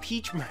collects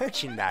Peach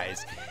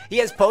merchandise. He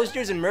has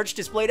posters and merch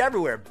displayed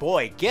everywhere.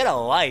 Boy, get a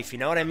life, you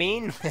know what I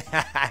mean?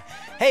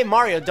 Hey,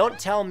 Mario, don't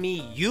tell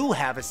me you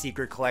have a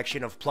secret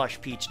collection of plush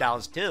Peach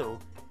dolls, too.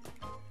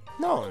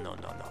 No.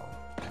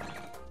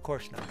 Of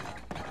course not.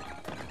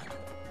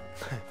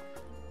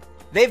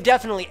 They've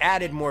definitely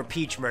added more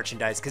Peach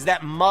merchandise, because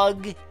that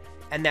mug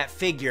and that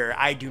figure,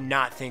 I do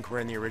not think were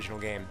in the original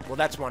game. Well,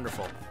 that's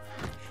wonderful.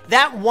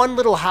 That one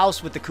little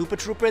house with the Koopa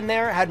Troopa in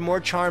there had more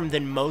charm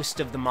than most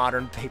of the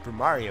modern Paper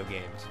Mario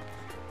games.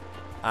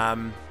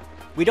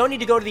 We don't need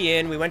to go to the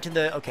inn. We went to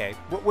the... Okay,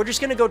 we're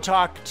just going to go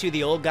talk to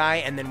the old guy,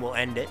 and then we'll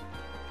end it.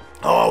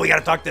 Oh, we got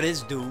to talk to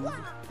this dude.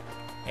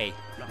 Hey.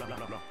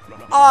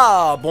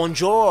 Ah,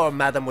 bonjour,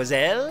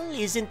 mademoiselle.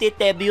 Isn't it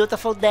a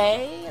beautiful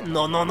day?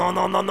 No,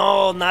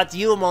 not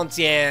you,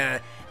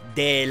 monsieur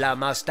de la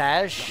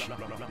mustache.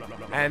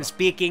 I'm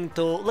speaking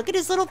to... Look at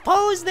his little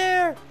pose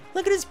there.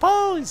 Look at his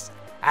pose.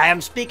 I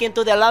am speaking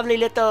to the lovely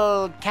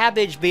little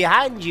cabbage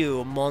behind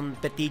you, mon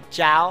petit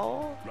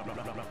chow.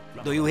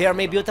 Do you hear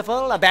me,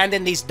 beautiful?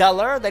 Abandon this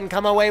dollar, then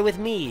come away with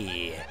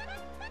me.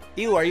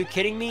 Ew, are you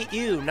kidding me?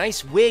 Ew,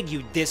 nice wig,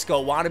 you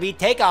disco wannabe.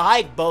 Take a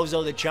hike,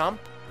 Bozo the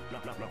Chump.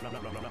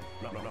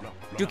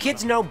 Do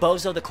kids know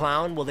Bozo the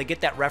Clown? Will they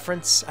get that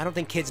reference? I don't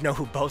think kids know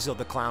who Bozo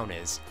the Clown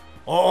is.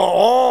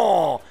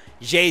 Oh,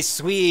 je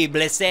suis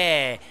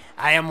blessé.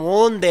 I am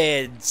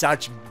wounded.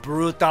 Such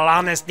brutal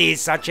honesty,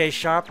 such a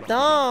sharp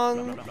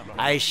tongue.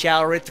 I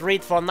shall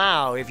retreat for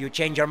now. If you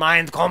change your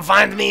mind, come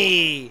find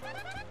me.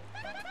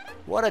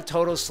 What a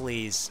total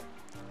sleaze.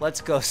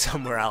 Let's go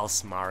somewhere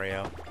else,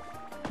 Mario.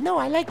 No,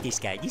 I like this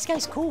guy. This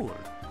guy's cool.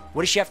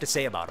 What does she have to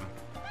say about him?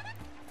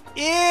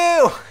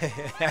 Ew!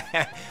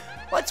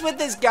 What's with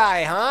this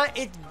guy, huh?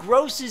 It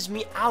grosses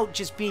me out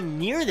just being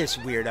near this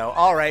weirdo.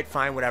 All right,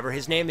 fine, whatever.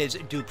 His name is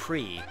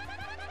Dupree.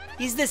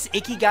 He's this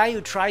icky guy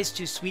who tries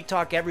to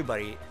sweet-talk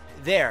everybody.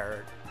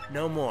 There,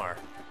 no more.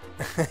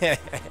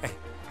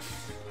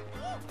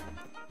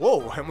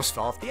 Whoa, I almost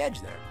fell off the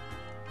edge there.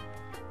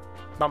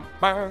 Bum,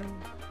 bum.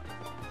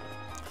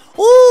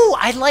 Ooh,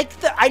 I like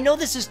the... I know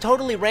this is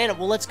totally random.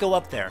 Well, let's go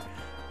up there.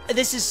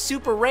 This is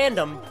super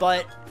random,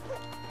 but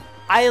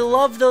I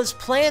love those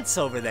plants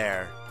over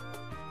there.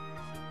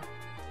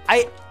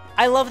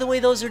 I love the way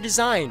those are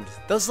designed.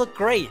 Those look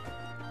great.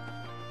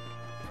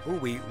 Ooh,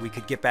 we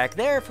could get back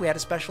there if we had a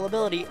special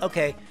ability.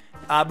 Okay,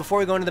 before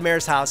we go into the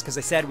mayor's house, because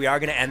I said we are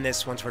going to end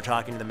this once we're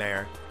talking to the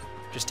mayor,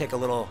 just take a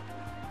little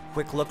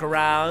quick look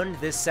around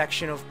this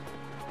section of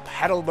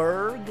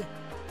Petalburg.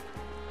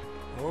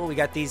 Oh, we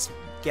got these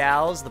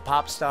gals, the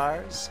pop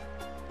stars.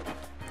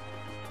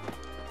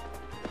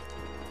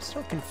 I'm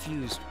so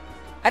confused.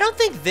 I don't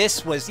think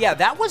this was... Yeah,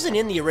 that wasn't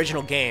in the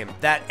original game,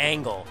 that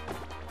angle.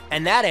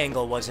 And that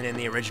angle wasn't in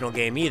the original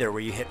game either,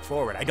 where you hit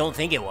forward. I don't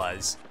think it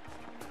was.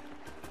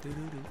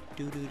 I'm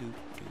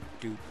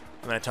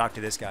gonna talk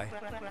to this guy.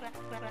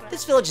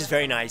 This village is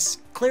very nice.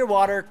 Clear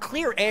water,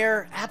 clear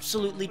air,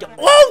 absolutely...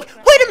 Oh!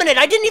 Wait a minute!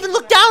 I didn't even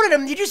look down at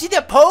him! Did you see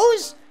that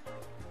pose?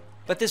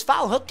 But this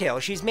foul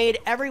hooktail, she's made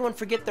everyone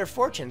forget their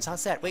fortunes.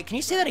 How's that? Wait, can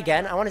you say that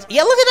again? I want to...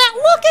 Yeah, look at that!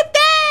 Look at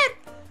that!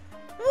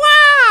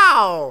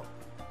 Wow!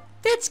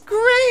 That's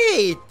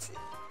great!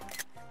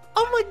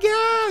 Oh my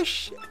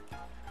gosh!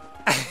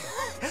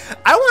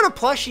 I want a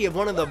plushie of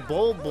one of the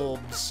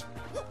bulbs.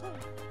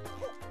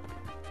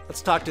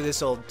 Let's talk to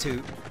this old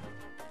toot.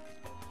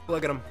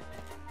 Look at him.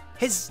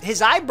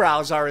 His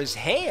eyebrows are his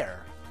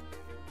hair.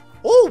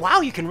 Oh,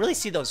 wow, you can really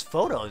see those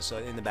photos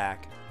in the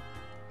back.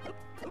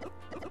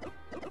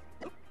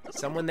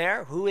 Someone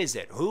there? Who is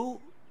it?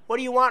 Who? What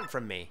do you want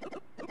from me?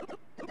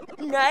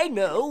 I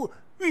know.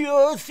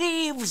 You're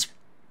thieves.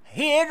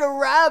 Here to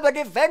rob a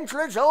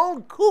defenseless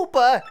old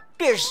Koopa.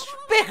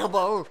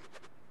 Despicable.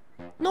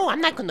 No,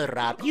 I'm not gonna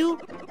rob you.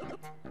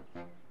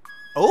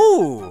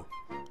 Oh.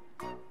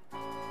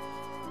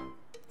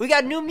 We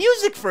got new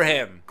music for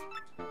him.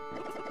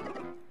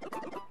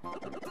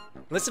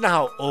 Listen to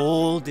how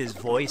old his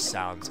voice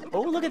sounds.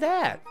 Oh, look at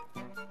that.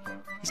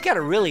 He's got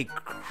a really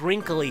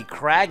crinkly,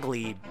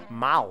 craggly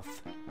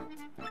mouth.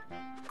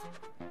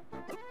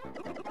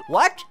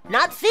 What?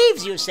 Not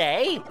thieves, you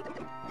say?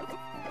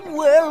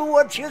 Well,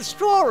 what's your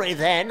story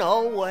then?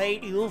 Oh,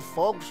 wait, you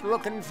folks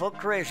looking for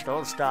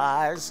crystal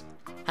stars.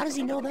 How does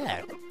he know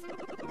that?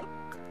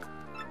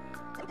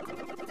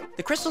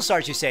 The crystal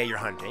stars you say you're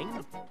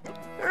hunting?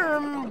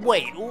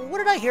 Wait, what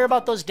did I hear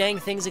about those dang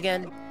things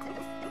again?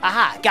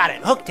 Aha, got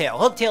it. Hooktail.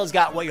 Hooktail's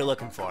got what you're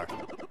looking for.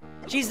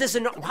 She's this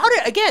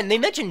again, they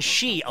mentioned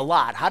she a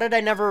lot. How did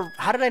I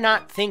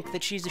not think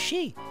that she's a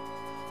she?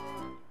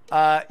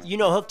 You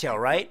know Hooktail,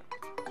 right?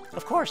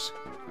 Of course.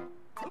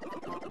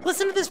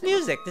 Listen to this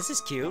music. This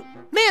is cute.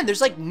 Man,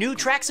 there's like new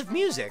tracks of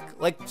music.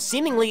 Like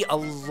seemingly a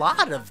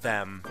lot of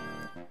them.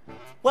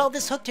 Well,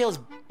 this Hooktail's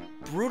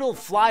brutal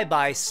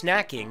flyby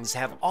snackings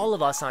have all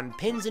of us on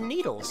pins and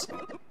needles.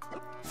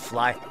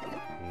 Flyby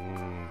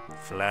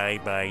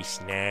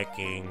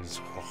snackings.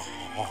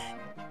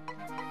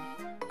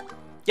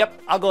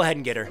 Yep, I'll go ahead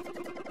and get her.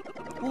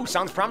 Ooh,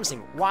 sounds promising.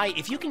 Why,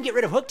 if you can get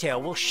rid of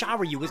Hooktail, we'll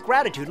shower you with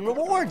gratitude and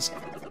rewards.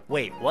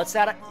 Wait, what's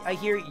that I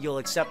hear? You'll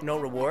accept no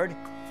reward?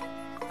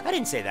 I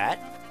didn't say that.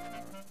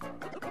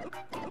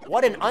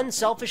 What an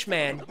unselfish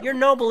man. You're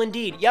noble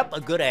indeed. Yep,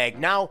 a good egg.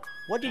 Now,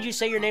 what did you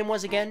say your name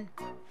was again?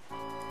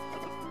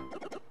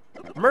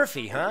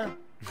 Murphy, huh?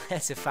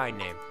 That's a fine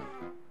name.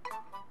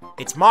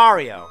 It's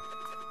Mario.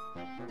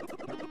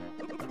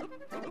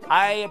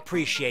 I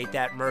appreciate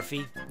that,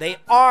 Murphy. They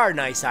are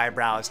nice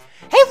eyebrows.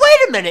 Hey,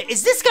 wait a minute!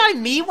 Is this guy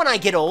me when I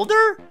get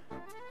older?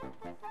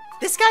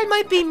 This guy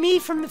might be me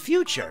from the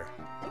future.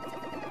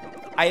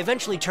 I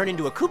eventually turn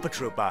into a Koopa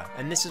Troopa,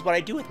 and this is what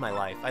I do with my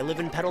life. I live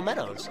in Petal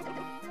Meadows.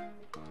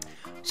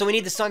 So we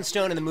need the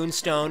Sunstone and the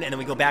Moonstone, and then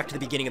we go back to the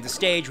beginning of the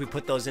stage. We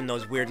put those in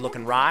those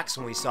weird-looking rocks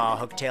when we saw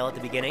Hooktail at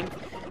the beginning,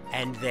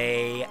 and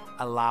they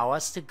allow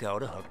us to go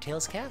to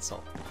Hooktail's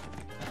castle.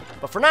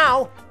 But for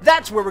now,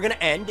 that's where we're going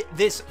to end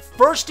this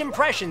first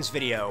impressions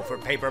video for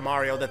Paper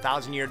Mario The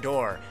Thousand Year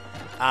Door.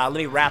 Let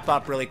me wrap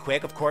up really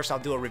quick. Of course, I'll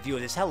do a review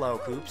of this. Hello,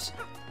 Koops.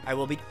 I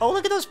will be... Oh,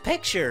 look at those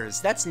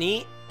pictures. That's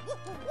neat.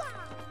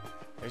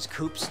 There's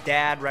Koop's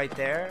dad right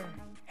there.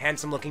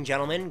 Handsome-looking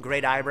gentleman,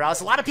 great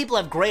eyebrows. A lot of people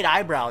have great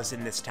eyebrows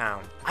in this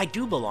town. I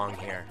do belong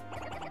here.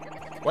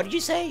 What did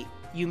you say?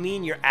 You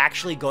mean you're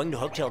actually going to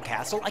Hooktail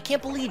Castle? I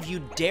can't believe you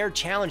dare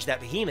challenge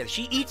that behemoth.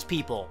 She eats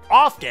people.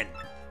 Often.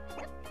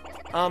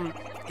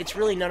 It's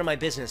really none of my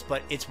business,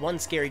 but it's one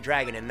scary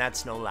dragon, and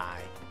that's no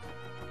lie.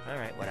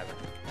 Alright, whatever.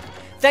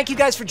 Thank you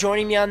guys for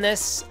joining me on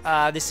this.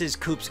 This is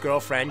Koop's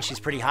girlfriend. She's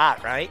pretty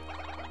hot, right?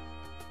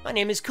 My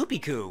name is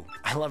Koopy Koo.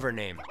 I love her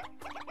name.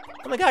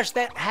 Oh my gosh,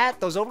 that hat,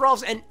 those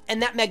overalls,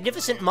 and that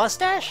magnificent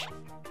mustache?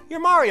 You're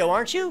Mario,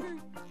 aren't you?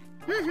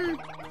 Mm-hmm.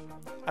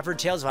 I've heard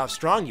tales of how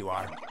strong you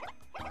are.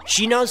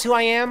 She knows who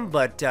I am,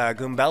 but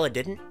Goombella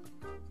didn't.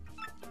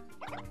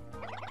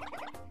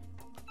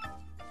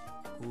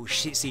 Ooh,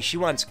 she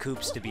wants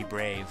Koops to be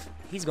brave.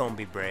 He's gonna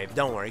be brave.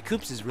 Don't worry,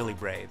 Koops is really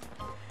brave.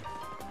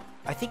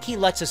 I think he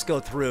lets us go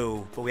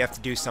through, but we have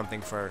to do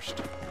something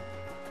first.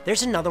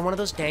 There's another one of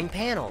those dang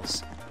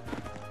panels.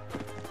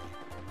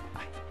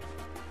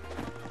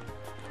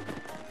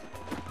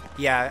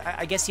 Yeah,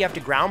 I guess you have to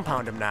ground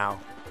pound him now.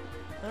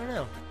 I don't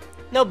know.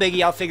 No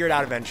biggie, I'll figure it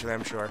out eventually,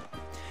 I'm sure.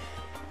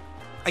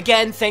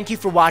 Again, thank you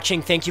for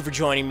watching, thank you for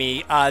joining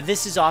me.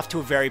 This is off to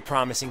a very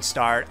promising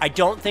start. I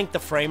don't think the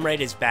frame rate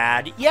is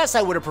bad. Yes,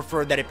 I would have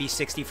preferred that it be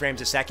 60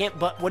 frames a second,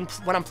 but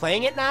when I'm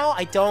playing it now,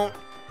 I don't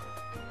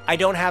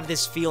have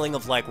this feeling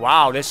of like,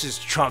 wow, this is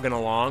chugging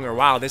along, or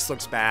wow, this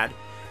looks bad.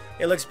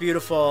 It looks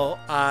beautiful,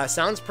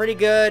 sounds pretty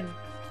good,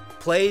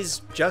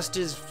 plays just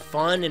as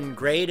fun and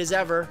great as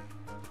ever.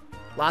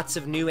 Lots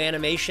of new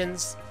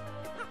animations.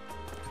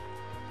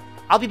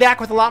 I'll be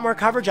back with a lot more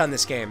coverage on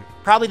this game.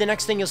 Probably the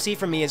next thing you'll see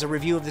from me is a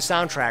review of the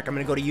soundtrack. I'm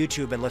going to go to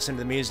YouTube and listen to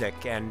the music,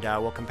 and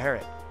we'll compare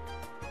it.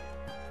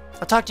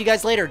 I'll talk to you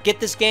guys later. Get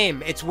this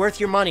game. It's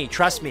worth your money.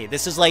 Trust me.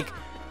 This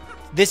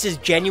is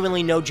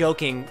genuinely, no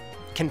joking,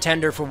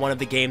 contender for one of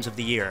the games of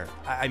the year.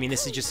 I mean,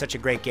 this is just such a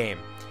great game.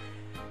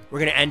 We're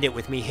going to end it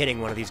with me hitting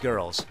one of these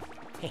girls.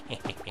 Take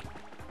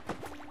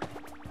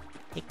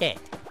that.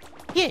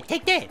 Yeah,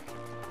 take that.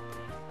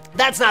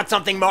 That's not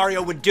something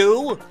Mario would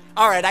do.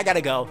 All right, I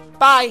gotta go.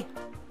 Bye.